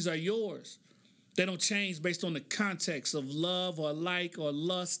idiosyncrasies are yours. They don't change based on the context of love or like or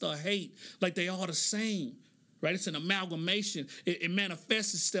lust or hate. Like they all the same. Right? It's an amalgamation. It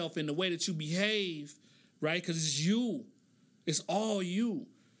manifests itself in the way that you behave, right? Because it's you. It's all you.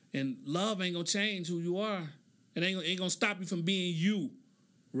 And love ain't going to change who you are. It ain't going to stop you from being you,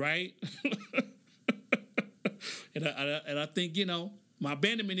 right? and I think, you know, my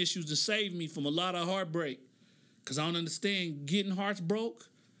abandonment issues have saved me from a lot of heartbreak because I don't understand getting hearts broke.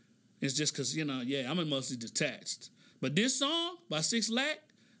 It's just because, you know, yeah, I'm emotionally detached. But this song by 6 Lack,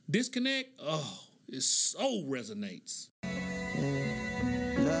 Disconnect, it so resonates.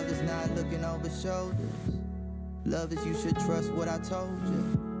 Yeah. Love is not looking over shoulders. Love is you should trust what I told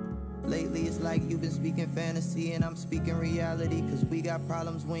you. Lately it's like you've been speaking fantasy and I'm speaking reality. Cause we got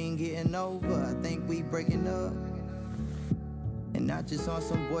problems we ain't getting over. I think we breaking up. And not just on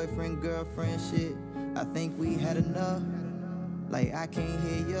some boyfriend, girlfriend shit. I think we had enough. Like I can't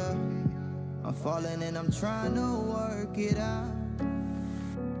hear ya. I'm falling and I'm trying to work it out.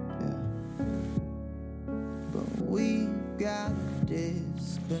 We've got to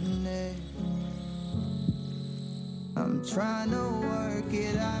disconnect. I'm trying to work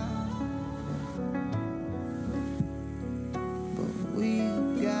it out. But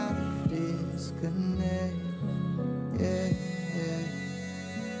we've got to disconnect. Yeah, yeah.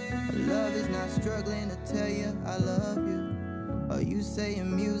 Love is not struggling to tell you I love you. Or you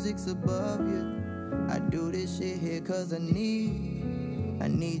saying music's above you. I do this shit here cause I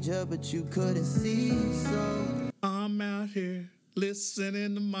need you, but you couldn't see, so I'm out here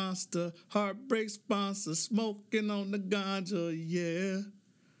listening to Monster, Heartbreak Sponsor, smoking on the ganja, yeah.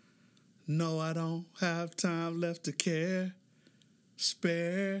 No, I don't have time left to care,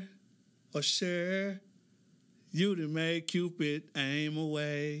 spare, or share. You done made Cupid aim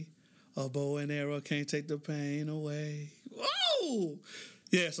away. A bow and arrow can't take the pain away. Whoa!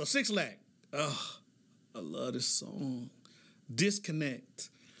 Yeah, so 6 Lack. Oh, I love this song. Disconnect.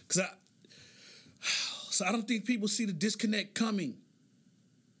 So I don't think people see the disconnect coming,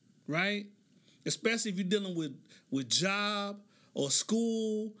 right? Especially if you're dealing with job or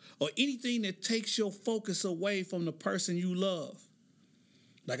school or anything that takes your focus away from the person you love.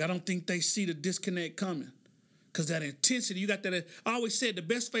 Like, I don't think they see the disconnect coming because that intensity, you got that. I always said the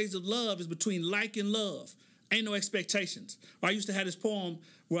best phase of love is between like and love. Ain't no expectations. I used to have this poem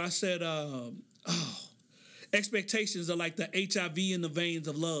where I said, expectations are like the HIV in the veins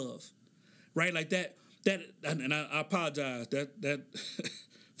of love, right? Like that, and I apologize. That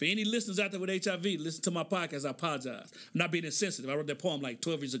for any listeners out there with HIV, listen to my podcast. I apologize. I'm not being insensitive. I wrote that poem like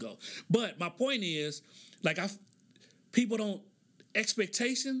 12 years ago. But my point is, like, people don't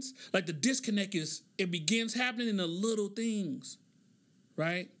expectations. Like the disconnect is, it begins happening in the little things,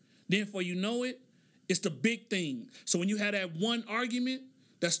 right? Then before you know it, it's the big thing. So when you have that one argument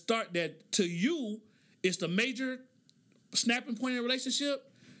that to you is the major snapping point in a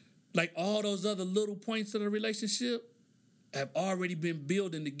relationship, like all those other little points of the relationship have already been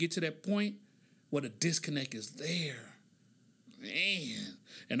building to get to that point where the disconnect is there. Man.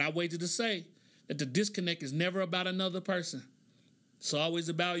 And I waited to say that the disconnect is never about another person. It's always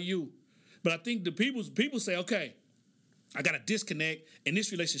about you. But I think the people say, okay, I got a disconnect in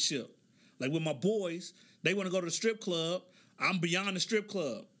this relationship. Like with my boys, they want to go to the strip club. I'm beyond the strip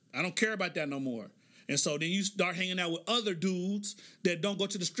club. I don't care about that no more. And so then you start hanging out with other dudes that don't go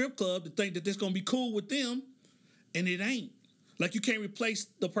to the strip club to think that this going to be cool with them. And it ain't. Like, you can't replace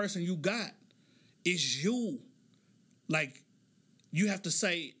the person you got. It's you. Like, you have to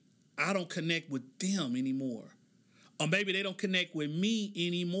say, I don't connect with them anymore. Or maybe they don't connect with me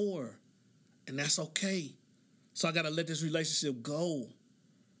anymore. And that's okay. So I got to let this relationship go.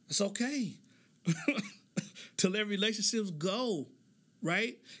 It's okay. Till every relationship's go.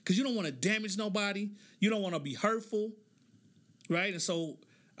 Right? Because you don't want to damage nobody. You don't want to be hurtful. Right? And so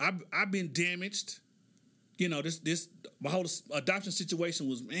I've been damaged. my whole adoption situation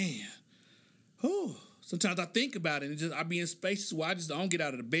was, man, sometimes I think about it and I be in spaces where I don't get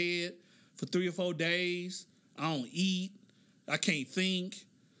out of the bed for 3 or 4 days. I don't eat. I can't think.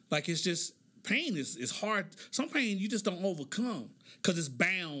 Like, it's just, pain is hard. Some pain you just don't overcome because it's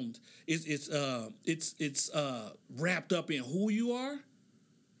bound. It's wrapped up in who you are,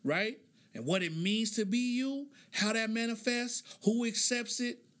 right? And what it means to be you, how that manifests, who accepts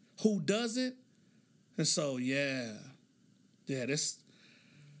it, who doesn't. And so,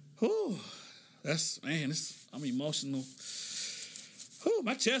 I'm emotional.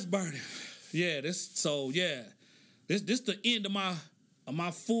 My chest burning. This the end of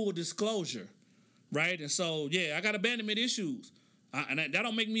my full disclosure, right? And so, I got abandonment issues. And that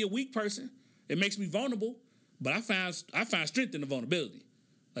don't make me a weak person. It makes me vulnerable, but I find strength in the vulnerability.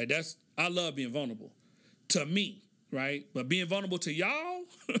 Like, I love being vulnerable to me, right? But being vulnerable to y'all,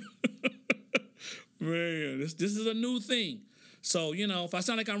 man, this is a new thing. So, if I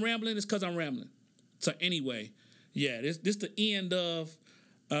sound like I'm rambling, it's because I'm rambling. So anyway, this the end of,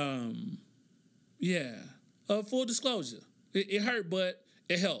 full disclosure. It hurt, but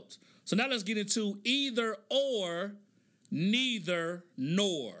it helped. So now let's get into either or, neither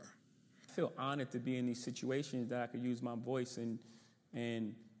nor. I feel honored to be in these situations that I could use my voice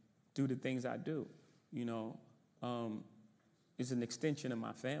and do the things I do. It's an extension of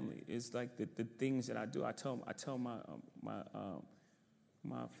my family. It's like the things that I do. I tell my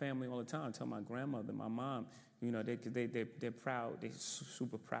family all the time. I tell my grandmother, my mom, they're proud. They're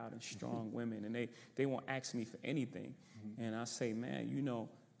super proud and strong women, and they won't ask me for anything. Mm-hmm. And I say, man,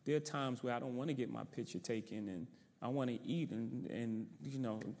 there are times where I don't want to get my picture taken, and I want to eat, and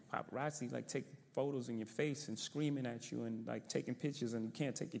paparazzi like take photos in your face and screaming at you and like taking pictures, and you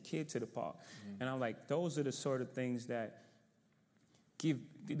can't take your kid to the park. Mm-hmm. And I'm like, those are the sort of things that give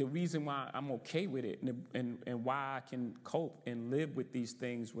the reason why I'm okay with it, and why I can cope and live with these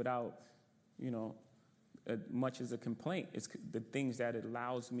things without, much as a complaint. It's the things that it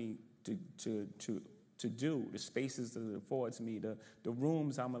allows me to do, the spaces that it affords me, the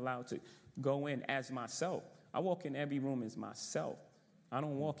rooms I'm allowed to go in as myself. I walk in every room as myself. I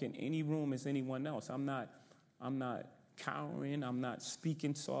don't walk in any room as anyone else. I'm not cowering. I'm not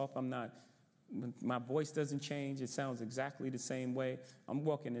speaking soft. My voice doesn't change. It sounds exactly the same way. I'm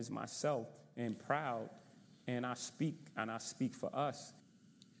walking as myself and proud, and I speak for us.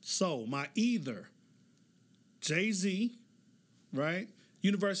 So my either, Jay-Z, right?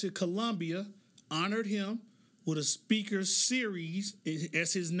 University of Columbia honored him with a speaker series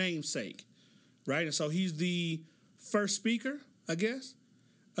as his namesake, right? And so he's the first speaker, I guess,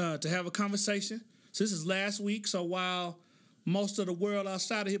 to have a conversation. So this is last week. So while most of the world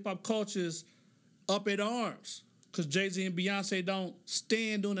outside of hip-hop culture is up in arms because Jay-Z and Beyonce don't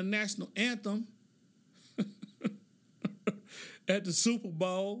stand during the national anthem at the Super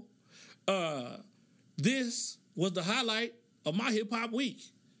Bowl, this was the highlight of my hip-hop week,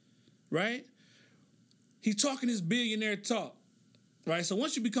 right? He's talking his billionaire talk, right? So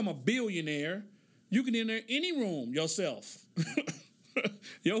once you become a billionaire, you can enter any room yourself,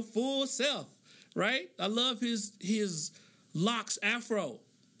 your full self, right? I love his locks afro.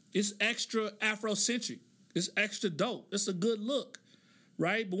 It's extra Afrocentric. It's extra dope. It's a good look,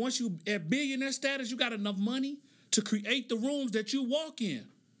 right? But once you at billionaire status, you got enough money to create the rooms that you walk in,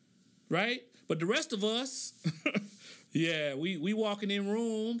 right? But the rest of us, we walking in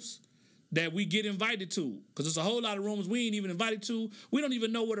rooms that we get invited to, because there's a whole lot of rooms we ain't even invited to. We don't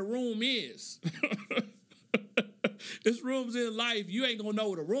even know what a room is. There's rooms in life you ain't gonna know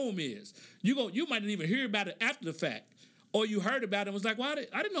what a room is. You might not even hear about it after the fact. Or you heard about it and was like, well,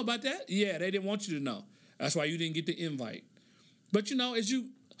 I didn't know about that. Yeah, they didn't want you to know. That's why you didn't get the invite. But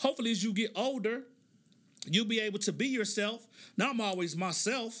hopefully as you get older, you'll be able to be yourself. Now I'm always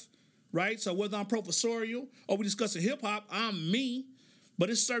myself, right? So whether I'm professorial or we discussing hip hop, I'm me. But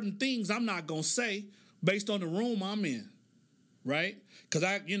there's certain things I'm not gonna say based on the room I'm in, right? Because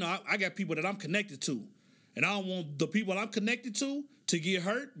I got people that I'm connected to, and I don't want the people I'm connected to get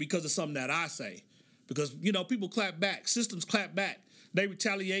hurt because of something that I say. Because, people clap back. Systems clap back. They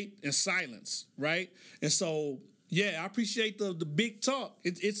retaliate in silence, right? And so, I appreciate the big talk.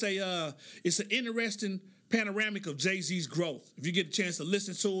 It's an interesting panoramic of Jay-Z's growth. If you get a chance to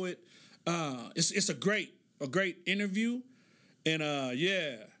listen to it, it's a great interview. And,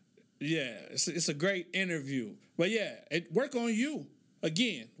 it's a great interview. But, work on you.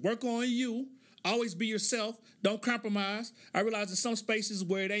 Again, work on you. Always be yourself. Don't compromise. I realize in some spaces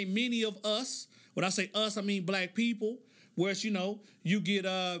where it ain't many of us, when I say us, I mean black people, where it's, you get,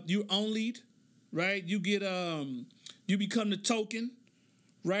 you're only'd, right? You get, you become the token,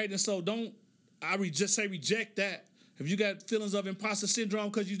 right? And so don't just say reject that. If you got feelings of imposter syndrome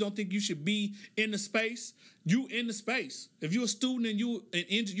because you don't think you should be in the space, you in the space. If you're a student and you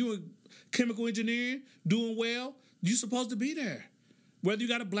a chemical engineering doing well, you're supposed to be there. Whether you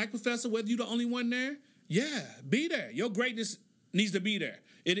got a black professor, whether you're the only one there, yeah, be there. Your greatness needs to be there.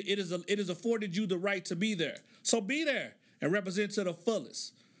 It is afforded you the right to be there. So be there and represent to the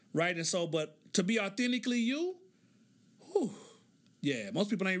fullest, right? And so, but to be authentically you, whew, yeah,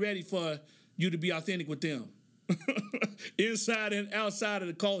 most people ain't ready for you to be authentic with them. Inside and outside of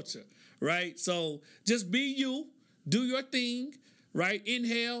the culture, right? So just be you, do your thing, right?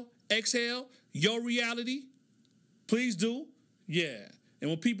 Inhale, exhale, your reality. Please do. Yeah. And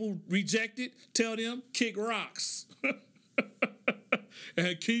when people reject it, tell them, kick rocks.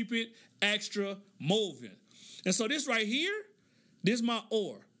 And keep it extra moving. And so this right here, this is my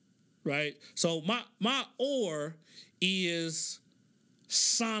or, right? So my or is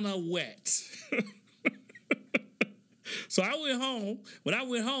sauna wet. So I went home. When I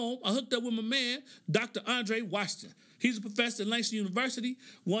went home, I hooked up with my man, Dr. Andre Washington. He's a professor at Langston University,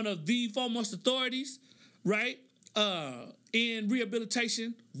 one of the foremost authorities, right, in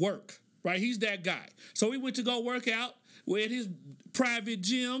rehabilitation work, right? He's that guy. So we went to go work out. We're at his private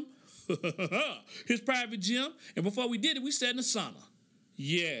gym, and before we did it, we sat in the sauna.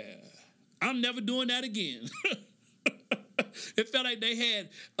 Yeah, I'm never doing that again. It felt like they had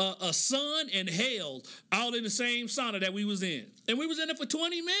a sun and hell all in the same sauna that we was in. And we was in it for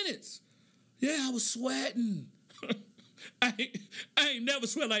 20 minutes. Yeah, I was sweating. I ain't never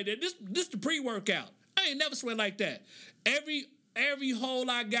sweat like that. This the pre-workout. I ain't never sweat like that. Every hole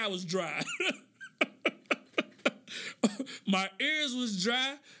I got was dry. My ears was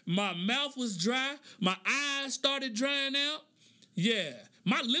dry. My mouth was dry. My eyes started drying out. Yeah,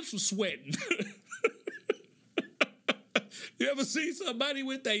 my lips were sweating. You ever see somebody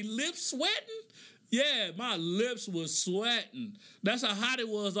with their lips sweating? Yeah, my lips was sweating. That's how hot it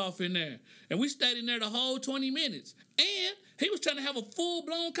was off in there. And we stayed in there the whole 20 minutes. And he was trying to have a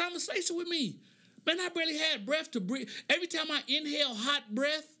full-blown conversation with me. Man, I barely had breath to breathe. Every time I inhale hot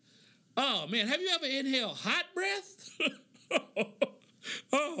breath, oh, man, have you ever inhaled hot breath?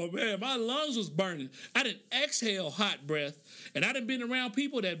 Oh, man, my lungs was burning. I didn't exhale hot breath, and I done been around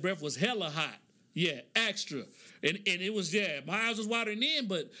people that breath was hella hot. Yeah, extra. And it was, yeah, my eyes was watering in,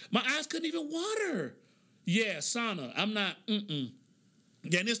 but my eyes couldn't even water. Yeah, sauna. I'm not,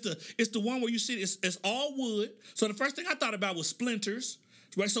 Yeah, and it's the one where you see it's all wood. So the first thing I thought about was splinters.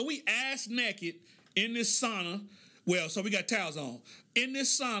 Right? So we ass naked in this sauna. Well, so we got towels on. In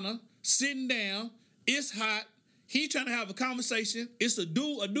this sauna, sitting down, it's hot. He trying to have a conversation. It's a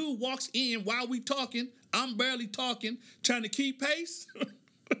dude. A dude walks in while we talking. I'm barely talking, trying to keep pace.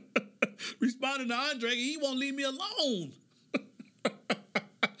 Responding to Andre, he won't leave me alone.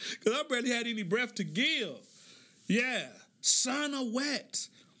 Because I barely had any breath to give. Yeah, sauna wet.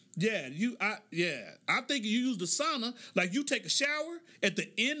 Yeah, I'm thinking you use the sauna like you take a shower at the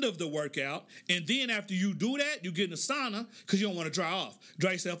end of the workout, and then after you do that, you get in the sauna because you don't want to dry off.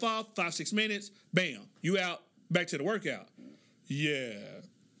 Dry yourself off, 5-6 minutes, bam, you out, back to the workout. Yeah,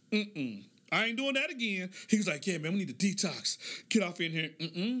 I ain't doing that again. He was like, yeah, man, we need to detox. Get off in here.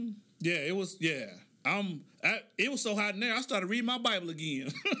 Yeah, it was, yeah. It was so hot in there, I started reading my Bible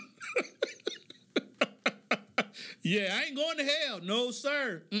again. Yeah, I ain't going to hell. No,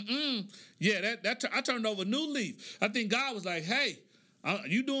 sir. Yeah, I turned over a new leaf. I think God was like, hey,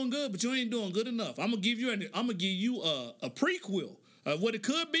 you doing good, but you ain't doing good enough. I'm gonna give you a prequel of what it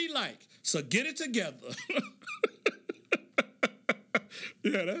could be like. So get it together.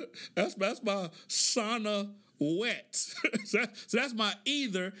 Yeah, that's my sauna wet. So that's my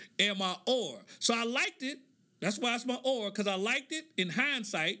either and my or. So I liked it. That's why it's my or, because I liked it in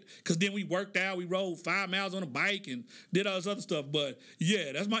hindsight, because then we worked out, we rode 5 miles on a bike and did all this other stuff. But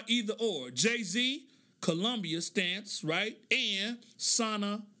yeah, that's my either or. Jay-Z, Columbia stance, right? And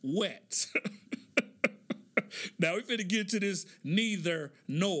sauna wet. Now we finna get to this neither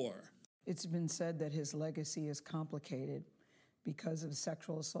nor. It's been said that his legacy is complicated because of a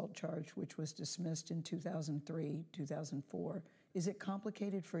sexual assault charge, which was dismissed in 2003, 2004. Is it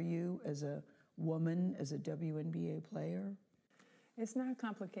complicated for you as a woman, as a WNBA player? It's not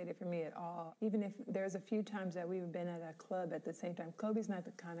complicated for me at all. Even if there's a few times that we've been at a club at the same time. Kobe's not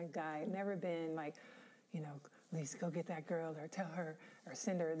the kind of guy, never been like, Lisa, go get that girl or tell her or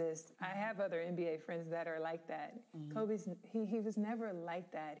send her this. I have other NBA friends that are like that. Kobe's, he was never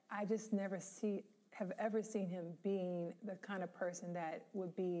like that. I just never have ever seen him being the kind of person that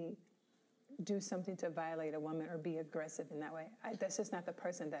would do something to violate a woman or be aggressive in that way. That's just not the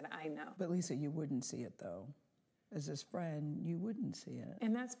person that I know. But Lisa, you wouldn't see it though. as his friend, you wouldn't see it.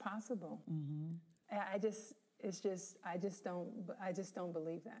 And that's possible. Mm-hmm. I just don't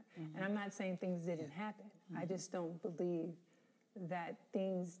believe that. Mm-hmm. And I'm not saying things didn't happen. I just don't believe that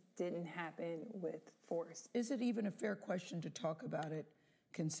things didn't happen with force. Is it even a fair question to talk about it,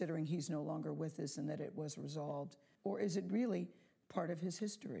 considering he's no longer with us and that it was resolved? Or is it really part of his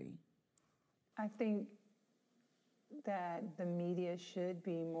history? I think that the media should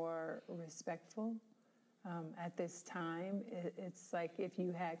be more respectful. At this time, it's like if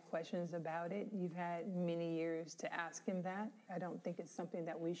you had questions about it, you've had many years to ask him that. I don't think it's something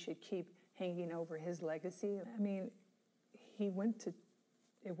that we should keep hanging over his legacy. I mean, it went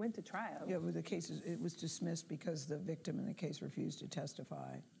to trial. Yeah, with the cases, it was dismissed because the victim in the case refused to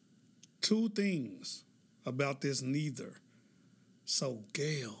testify. Two things about this neither. So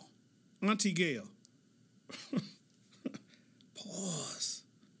Gail, Auntie Gail, pause.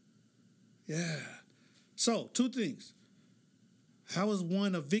 Yeah. So, two things. How is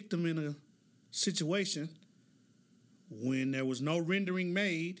one a victim in a situation when there was no rendering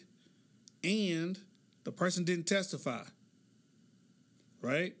made and the person didn't testify?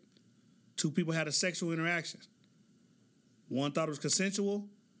 Right? Two people had a sexual interaction. One thought it was consensual.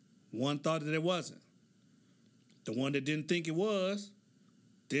 One thought that it wasn't. The one that didn't think it was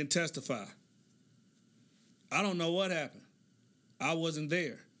didn't testify. I don't know what happened. I wasn't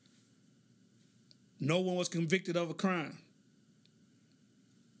there. No one was convicted of a crime.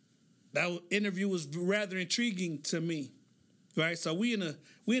 That interview was rather intriguing to me, right? So we in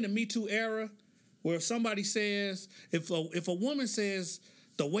a Me Too era where if somebody says, if a woman says,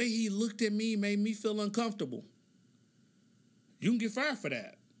 the way he looked at me made me feel uncomfortable, you can get fired for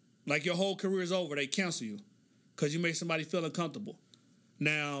that. Like your whole career is over. They cancel you because you made somebody feel uncomfortable.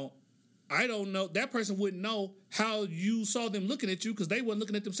 Now, I don't know. That person wouldn't know how you saw them looking at you because they weren't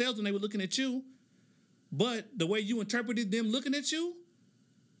looking at themselves when they were looking at you. But the way you interpreted them looking at you,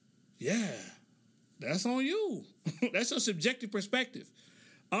 yeah, that's on you. That's a subjective perspective.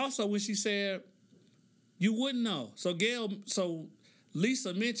 Also, when she said, you wouldn't know. So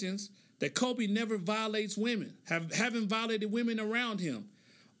Lisa mentions that Kobe never violates women, haven't violated women around him,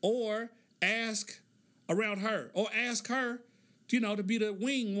 or ask around her, or ask her, to be the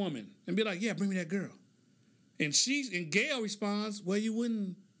wing woman and be like, yeah, bring me that girl. And Gail responds, well, you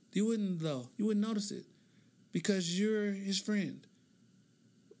wouldn't though. You wouldn't notice it. Because you're his friend.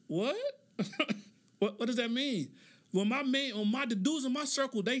 What? What does that mean? When the dudes in my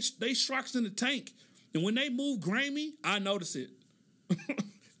circle, they sharks in the tank. And when they move grimy, I notice it.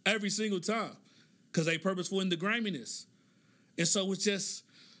 Every single time. Because they purposeful in the griminess. And so it's just,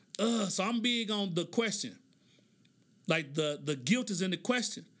 so I'm big on the question. Like the guilt is in the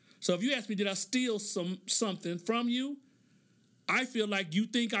question. So if you ask me, did I steal something from you? I feel like you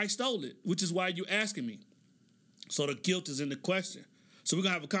think I stole it, which is why you're asking me. So the guilt is in the question. So we're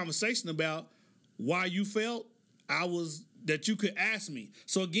going to have a conversation about why you felt that you could ask me.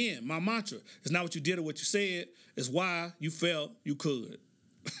 So again, my mantra is not what you did or what you said, it's why you felt you could.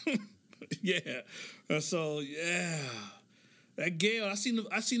 Yeah. So, yeah. That Gail, I seen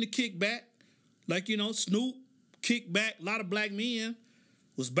the kickback. Like, Snoop kicked back. A lot of black men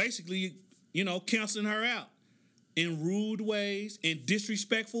was basically, canceling her out in rude ways, in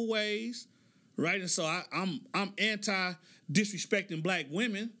disrespectful ways. Right, and so I'm anti-disrespecting black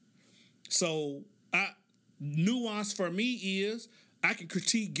women. So nuance for me is I can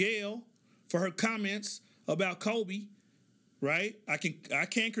critique Gail for her comments about Kobe. Right, I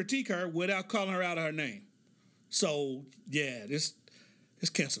can't critique her without calling her out of her name. So yeah, this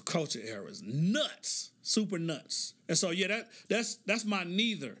cancel culture era is nuts, super nuts. And so yeah, that's my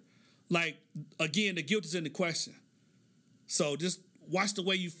neither. Like again, the guilt is in the question. So just watch the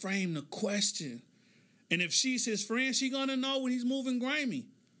way you frame the question. And if she's his friend, she's going to know when he's moving grimy.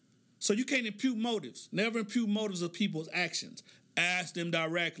 So you can't impute motives. Never impute motives of people's actions. Ask them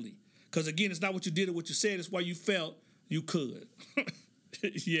directly. Because, again, it's not what you did or what you said. It's why you felt you could.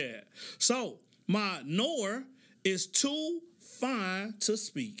 Yeah. So my nor is too fine to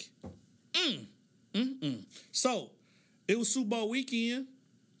speak. So it was Super Bowl weekend,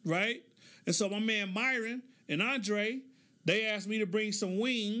 right? And so my man Myron and Andre, they asked me to bring some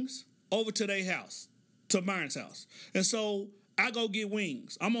wings over to their house, to Myron's house. And so I go get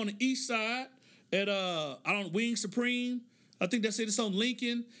wings. I'm on the east side at Wing Supreme. I think that's it. It's on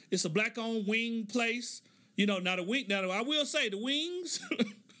Lincoln. It's a black-owned wing place. Now I will say the wings.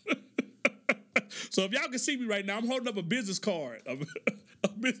 So if y'all can see me right now, I'm holding up a business card. A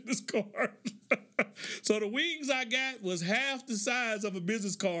business card. So the wings I got was half the size of a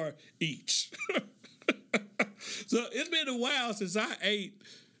business card each. So it's been a while since I ate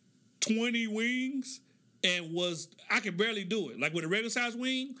 20 wings and I could barely do it. Like with a regular size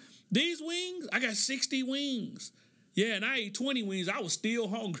wing, these wings, I got 60 wings. Yeah, and I ate 20 wings. I was still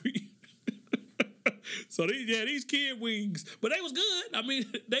hungry. So these kid wings, but they was good. I mean,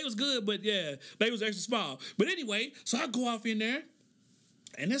 they was good, but yeah, they was extra small. But anyway, so I go off in there,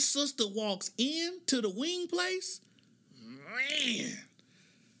 and this sister walks into the wing place. Man,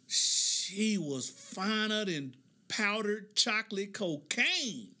 she was finer than powdered chocolate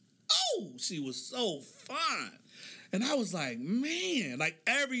cocaine. Oh, she was so fine. And I was like, man, like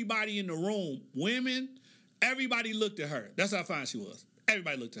everybody in the room, women, everybody looked at her. That's how fine she was.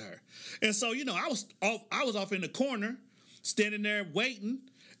 Everybody looked at her. And so, I was off in the corner, standing there waiting,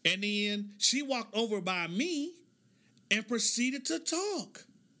 and then she walked over by me and proceeded to talk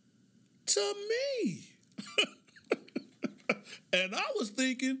to me. And I was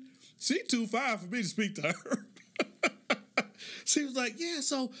thinking, she too fine for me to speak to her. She was like, yeah,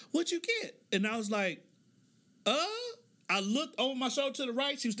 so what'd you get? And I was like, I looked over my shoulder to the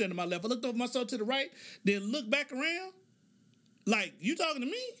right. She was standing to my left. I looked over my shoulder to the right, then looked back around. Like, you talking to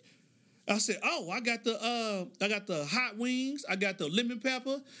me? I said, oh, I got the hot wings, I got the lemon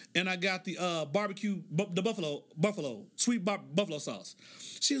pepper, and I got the barbecue, the buffalo, sweet buffalo sauce.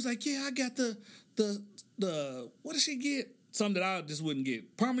 She was like, yeah, I got the what did she get? Something that I just wouldn't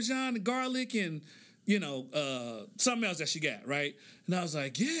get. Parmesan and garlic and, something else that she got, right? And I was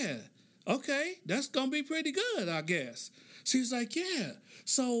like, yeah, okay, that's going to be pretty good, I guess. She was like, yeah,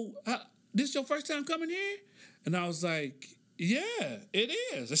 so this your first time coming here? And I was like, yeah, it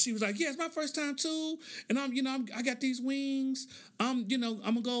is. And she was like, yeah, it's my first time too. And I got these wings. I'm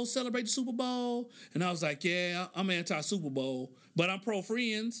gonna go celebrate the Super Bowl. And I was like, yeah, I'm anti-Super Bowl, but I'm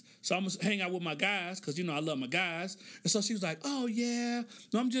pro-Friends. So I'm gonna hang out with my guys because, I love my guys. And so she was like, oh yeah,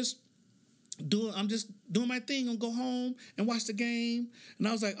 no, I'm just doing my thing. I'm gonna go home and watch the game. And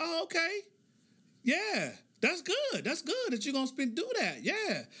I was like, oh, okay. Yeah, that's good. That's good that you're gonna do that.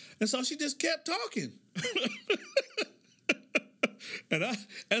 Yeah. And so she just kept talking. And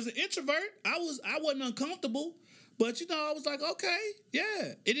as an introvert, I wasn't uncomfortable, but I was like, okay,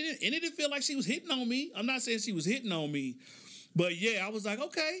 yeah. It didn't feel like she was hitting on me. I'm not saying she was hitting on me, but yeah, I was like,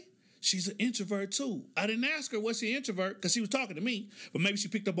 okay, she's an introvert too. I didn't ask her was she an introvert because she was talking to me, but maybe she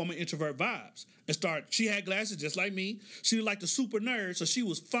picked up on my introvert vibes and she had glasses just like me. She was like the super nerd, so she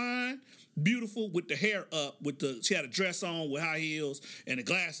was fine, beautiful with the hair up, she had a dress on with high heels and the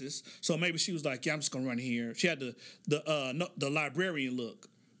glasses. So maybe she was like, yeah, I'm just gonna run here. She had the librarian look.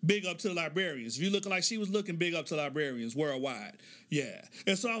 Big up to the librarians. If you looking like she was looking, big up to librarians worldwide. Yeah.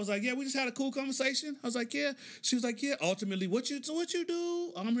 And so I was like, yeah, we just had a cool conversation. I was like, yeah. She was like, yeah, ultimately, what you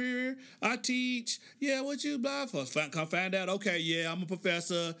do? I'm here. I teach. Yeah, what you blah? Come find out. Okay, yeah, I'm a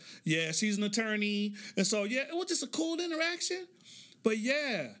professor. Yeah, she's an attorney. And so, yeah, it was just a cool interaction. But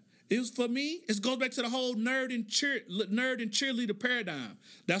yeah, it was, for me, it goes back to the whole nerd and cheerleader paradigm.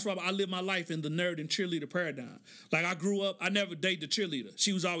 That's why I live my life in the nerd and cheerleader paradigm. Like, I grew up, I never dated a cheerleader.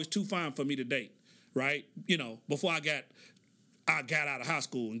 She was always too fine for me to date, right? Before I got out of high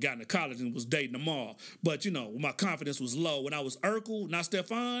school and got into college and was dating them all. But, my confidence was low. When I was Urkel, not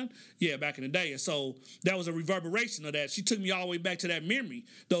Stefan, yeah, back in the day. And so that was a reverberation of that. She took me all the way back to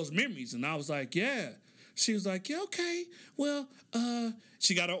those memories. And I was like, yeah. She was like, yeah, okay. Well,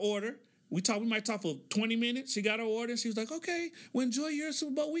 she got her order. We might talk for 20 minutes. She got her order. She was like, okay, well, enjoy your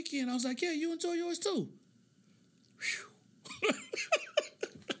Super Bowl weekend. I was like, yeah, you enjoy yours too.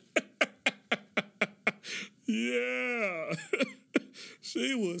 Yeah.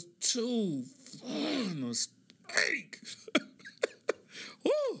 She was too fun to speak.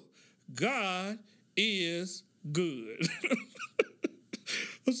 Woo. God is good.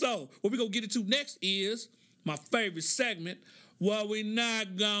 So, what we're going to get into next is my favorite segment, What We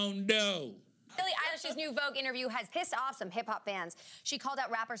Not Gonna Do. Billie Eilish's new Vogue interview has pissed off some hip-hop fans. She called out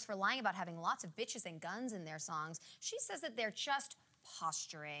rappers for lying about having lots of bitches and guns in their songs. She says that they're just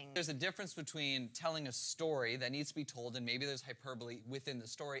posturing. There's a difference between telling a story that needs to be told, and maybe there's hyperbole within the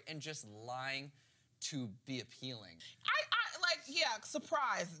story, and just lying to be appealing.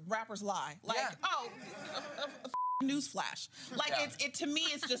 Surprise, rappers lie. Newsflash. To me,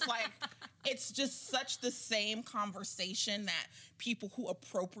 it's just like, it's just such the same conversation that people who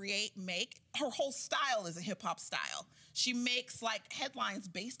appropriate make. Her whole style is a hip hop style. She makes headlines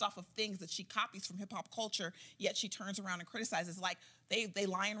based off of things that she copies from hip hop culture, yet she turns around and criticizes. They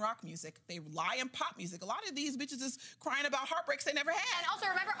lie in rock music. They lie in pop music. A lot of these bitches is crying about heartbreaks they never had. And also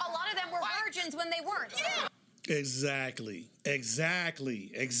remember, a lot of them were virgins when they weren't. Yeah. Exactly.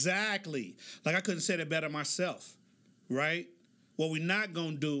 Like, I couldn't say that better myself, right? What we're not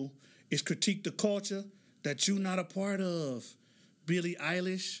going to do is critique the culture that you're not a part of. Billie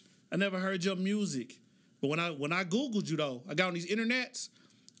Eilish, I never heard your music. But when I Googled you though, I got on these internets,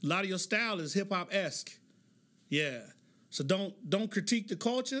 a lot of your style is hip hop-esque. Yeah. So don't critique the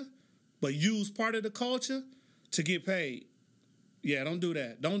culture, but use part of the culture to get paid. Yeah, don't do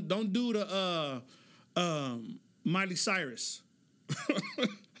that. Don't do the Miley Cyrus.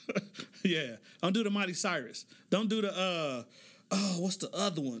 Yeah, don't do the Miley Cyrus. Don't do the what's the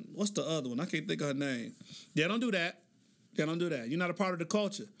other one? I can't think of her name. Yeah, don't do that. Yeah, don't do that. You're not a part of the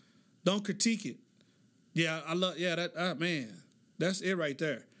culture. Don't critique it. Yeah, that man, that's it right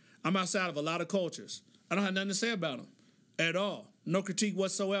there. I'm outside of a lot of cultures. I don't have nothing to say about them at all. No critique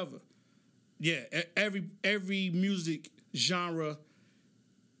whatsoever. Yeah, every music genre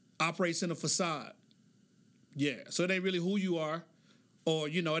operates in a facade. Yeah, so it ain't really who you are, or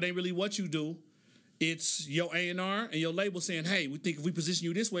it ain't really what you do. It's your A&R and your label saying, hey, we think if we position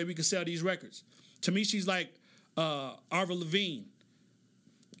you this way, we can sell these records. To me, she's like Avril Lavigne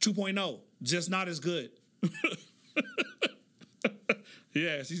 2.0, just not as good.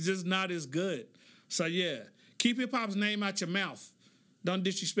 Yeah, she's just not as good. So yeah, keep hip-hop's name out your mouth. Don't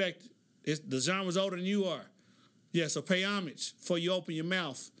disrespect it. The genre's older than you are. Yeah, so pay homage before you open your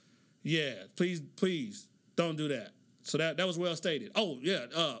mouth. Yeah, please don't do that. So that was well stated. Oh yeah,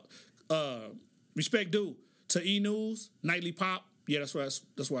 respect due to E! News, Nightly Pop. Yeah, that's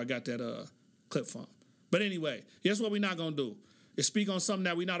where I got that clip from. But anyway, that's what we're not gonna do. Is speak on something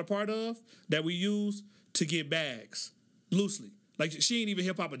that we're not a part of, that we use to get bags loosely. Like she ain't even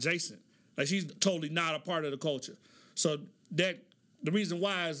hip hop adjacent. Like she's totally not a part of the culture. So the reason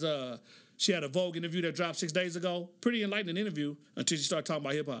why is she had a Vogue interview that dropped 6 days ago. Pretty enlightening interview until she started talking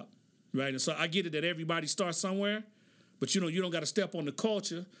about hip hop, right? And so I get it that everybody starts somewhere, but you don't got to step on the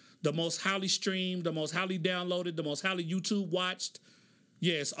culture. The most highly streamed, the most highly downloaded, the most highly YouTube watched.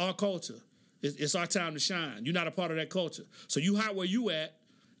 Yeah, it's our culture. It's our time to shine. You're not a part of that culture. So you hot where you at,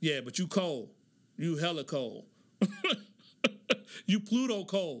 yeah, but you cold. You hella cold. You Pluto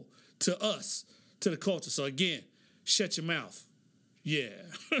cold to us, to the culture. So again, shut your mouth. Yeah.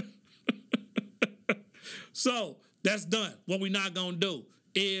 So that's done. What we're not gonna do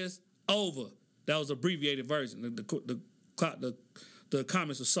is over. That was abbreviated version. The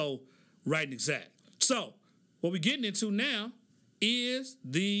comments are so right and exact. So what we're getting into now is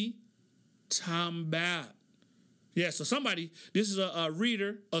the Tambat. Yeah, so this is a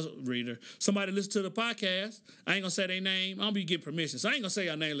reader, somebody listen to the podcast. I ain't gonna say their name. I don't be getting permission. So I ain't gonna say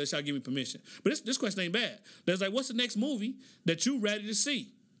your name unless y'all give me permission. But this question ain't bad. There's like, what's the next movie that you ready to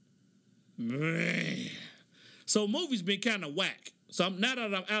see? Man. So movies been kind of whack. So now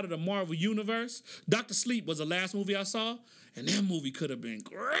that I'm out of the Marvel universe, Dr. Sleep was the last movie I saw, and that movie could have been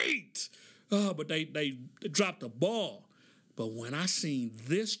great. Oh, but they dropped the ball. But when I seen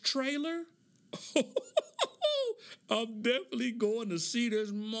this trailer, I'm definitely going to see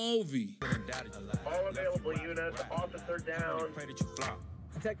this movie. All available units, officer down.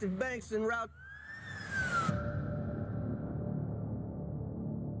 Detective Banks en route.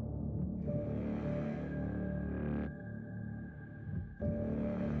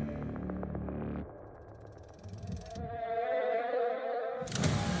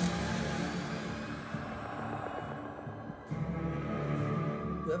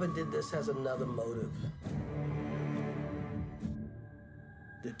 Whoever did this has another motive.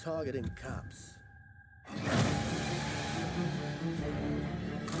 They're targeting cops.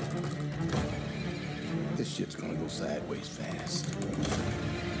 This shit's gonna go sideways fast.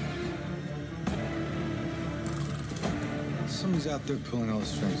 Somebody's out there pulling all the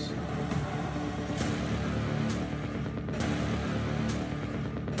strings.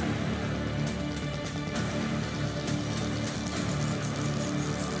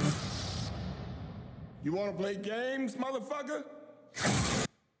 You wanna play games, motherfucker?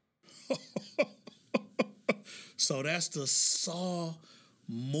 So that's the Saw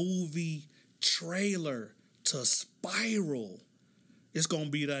movie trailer to Spiral. It's gonna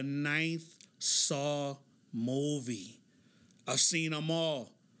be the 9th Saw movie. I've seen them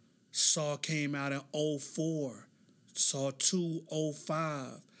all. Saw came out in 2004. Saw 2,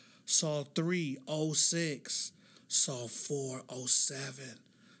 2005. Saw 3, 2006. Saw 4, 2007.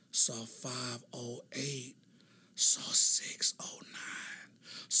 Saw 5, 2008. Saw 6, 2009.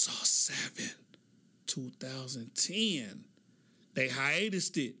 Saw 7, 2010. They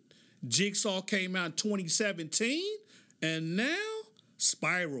hiatused it. Jigsaw came out in 2017, and now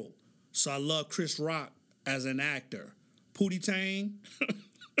Spiral. So I love Chris Rock as an actor. Pootie Tang.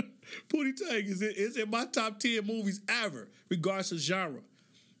 Pootie Tang is in my top 10 movies ever, regardless of genre.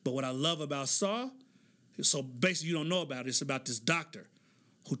 But what I love about Saw, so basically you don't know about it, it's about this doctor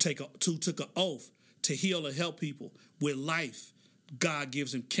who took an oath to heal and help people with life. God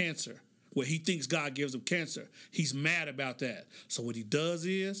gives him cancer, where he thinks God gives him cancer. He's mad about that. So what he does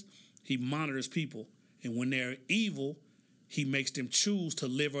is he monitors people. And when they're evil, he makes them choose to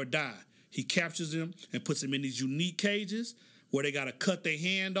live or die. He captures them and puts them in these unique cages where they got to cut their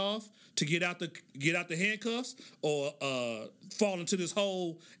hand off to get out the handcuffs, or fall into this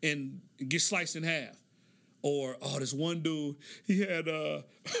hole and get sliced in half. Or, this one dude, he had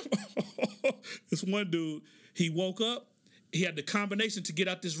he woke up, he had the combination to get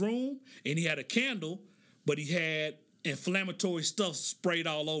out this room, and he had a candle, but he had inflammatory stuff sprayed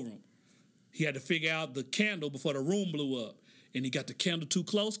all over him. He had to figure out the candle before the room blew up. And he got the candle too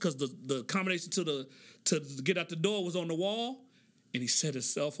close because the combination to get out the door was on the wall, and he set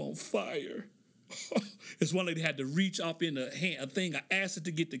himself on fire. This one lady had to reach up in a thing of acid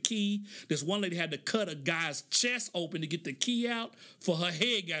to get the key. This one lady had to cut a guy's chest open to get the key out, for her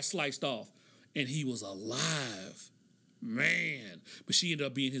head got sliced off. And he was alive. Man. But she ended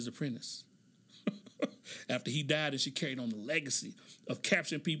up being his apprentice. After he died, and she carried on the legacy of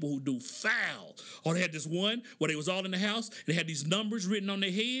capturing people who do foul. Or they had this one where they was all in the house, and they had these numbers written on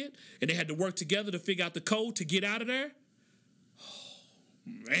their head, and they had to work together to figure out the code to get out of there. Oh,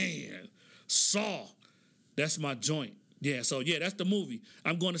 man. Saw. That's my joint. Yeah, so yeah, that's the movie.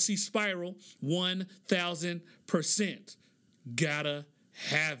 I'm going to see Spiral 1,000%. Gotta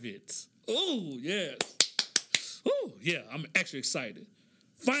have it. Oh, yes. Oh, yeah, I'm actually excited.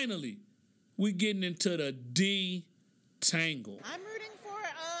 Finally, we're getting into the D-Tangle. I'm rooting for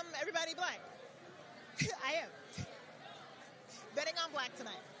everybody black. I am. Betting on black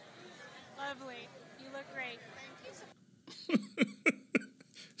tonight. Lovely. You look great. Thank you so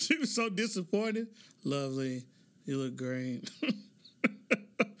She was so disappointed. Lovely. You look great.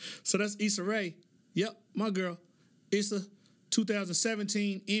 So that's Issa Rae. Yep, my girl. Issa,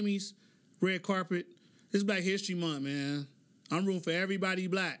 2017 Emmys, red carpet. It's Black History Month, man. I'm rooting for everybody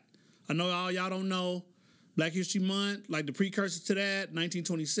black. I know all y'all don't know Black History Month, like the precursor to that,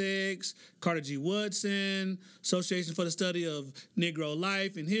 1926, Carter G. Woodson, Association for the Study of Negro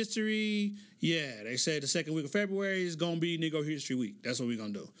Life and History. Yeah, they say the second week of February is going to be Negro History Week. That's what we're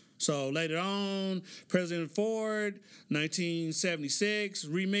going to do. So later on, President Ford, 1976,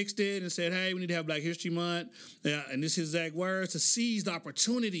 remixed it and said, hey, we need to have Black History Month. And this is his exact words, to seize the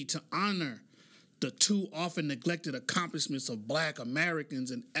opportunity to honor the too often neglected accomplishments of Black Americans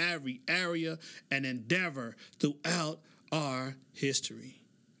in every area and endeavor throughout our history.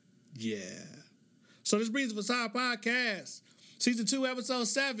 Yeah. So this brings the Facade Podcast, Season 2, Episode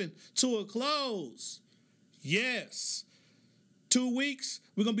 7, to a close. Yes. 2 weeks,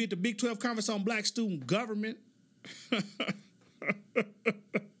 we're going to be at the Big 12 Conference on Black Student Government.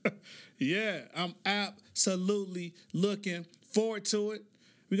 Yeah, I'm absolutely looking forward to it.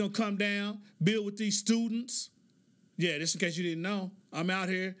 We're going to come down, build with these students. Yeah, just in case you didn't know, I'm out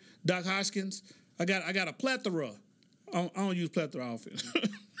here, Doc Hoskins. I got a plethora. I don't use plethora often.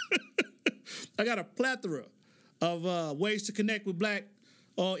 I got a plethora of ways to connect with Black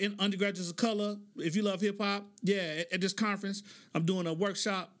in undergraduates of color. If you love hip-hop, yeah, at this conference, I'm doing a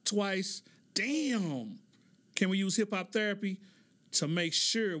workshop twice. Damn. Can we use hip-hop therapy to make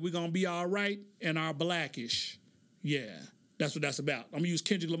sure we're going to be all right in our Blackish? Yeah. That's what that's about. I'm going to use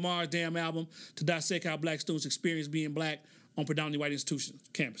Kendrick Lamar's damn album to dissect how Black students experience being Black on predominantly white institutions,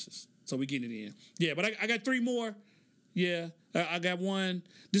 campuses. So we getting it in. Yeah, but I got 3 more. Yeah, I got one.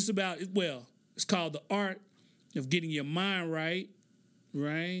 This is about, well, it's called The Art of Getting Your Mind Right,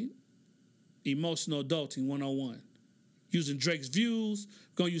 right? Emotional Adulting 101. Using Drake's views.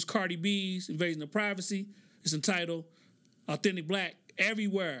 Going to use Cardi B's Invasion of Privacy. It's entitled Authentic Black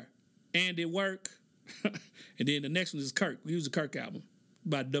Everywhere and at Work. And then the next one is Kirk. We use the Kirk album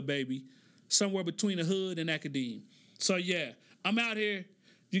by DaBaby. Somewhere between the hood and academe. So yeah, I'm out here.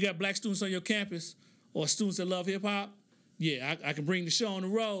 You got Black students on your campus or students that love hip hop. Yeah, I can bring the show on the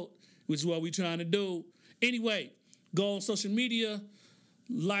road, which is what we're trying to do. Anyway, go on social media,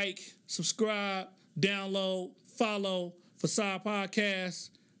 like, subscribe, download, follow Facade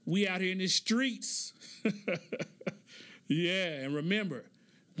Podcast. We out here in the streets. Yeah, and remember,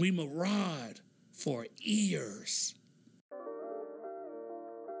 we maraud for ears.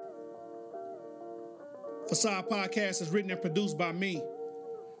 Facade Podcast is written and produced by me.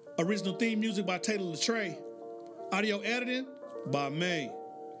 Original theme music by Taylor Latray. Audio editing by me.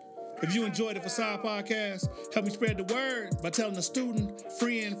 If you enjoyed the Facade Podcast, help me spread the word by telling a student,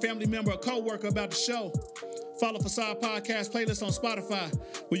 friend, family member, or co-worker about the show. Follow Facade Podcast playlist on Spotify,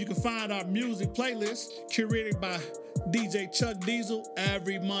 where you can find our music playlist curated by DJ Chuck Diesel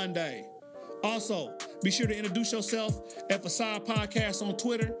every Monday. Also, be sure to introduce yourself at Facade Podcast on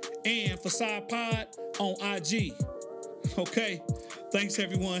Twitter and Facade Pod on IG. Okay, thanks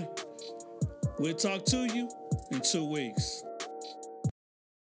everyone. We'll talk to you in 2 weeks.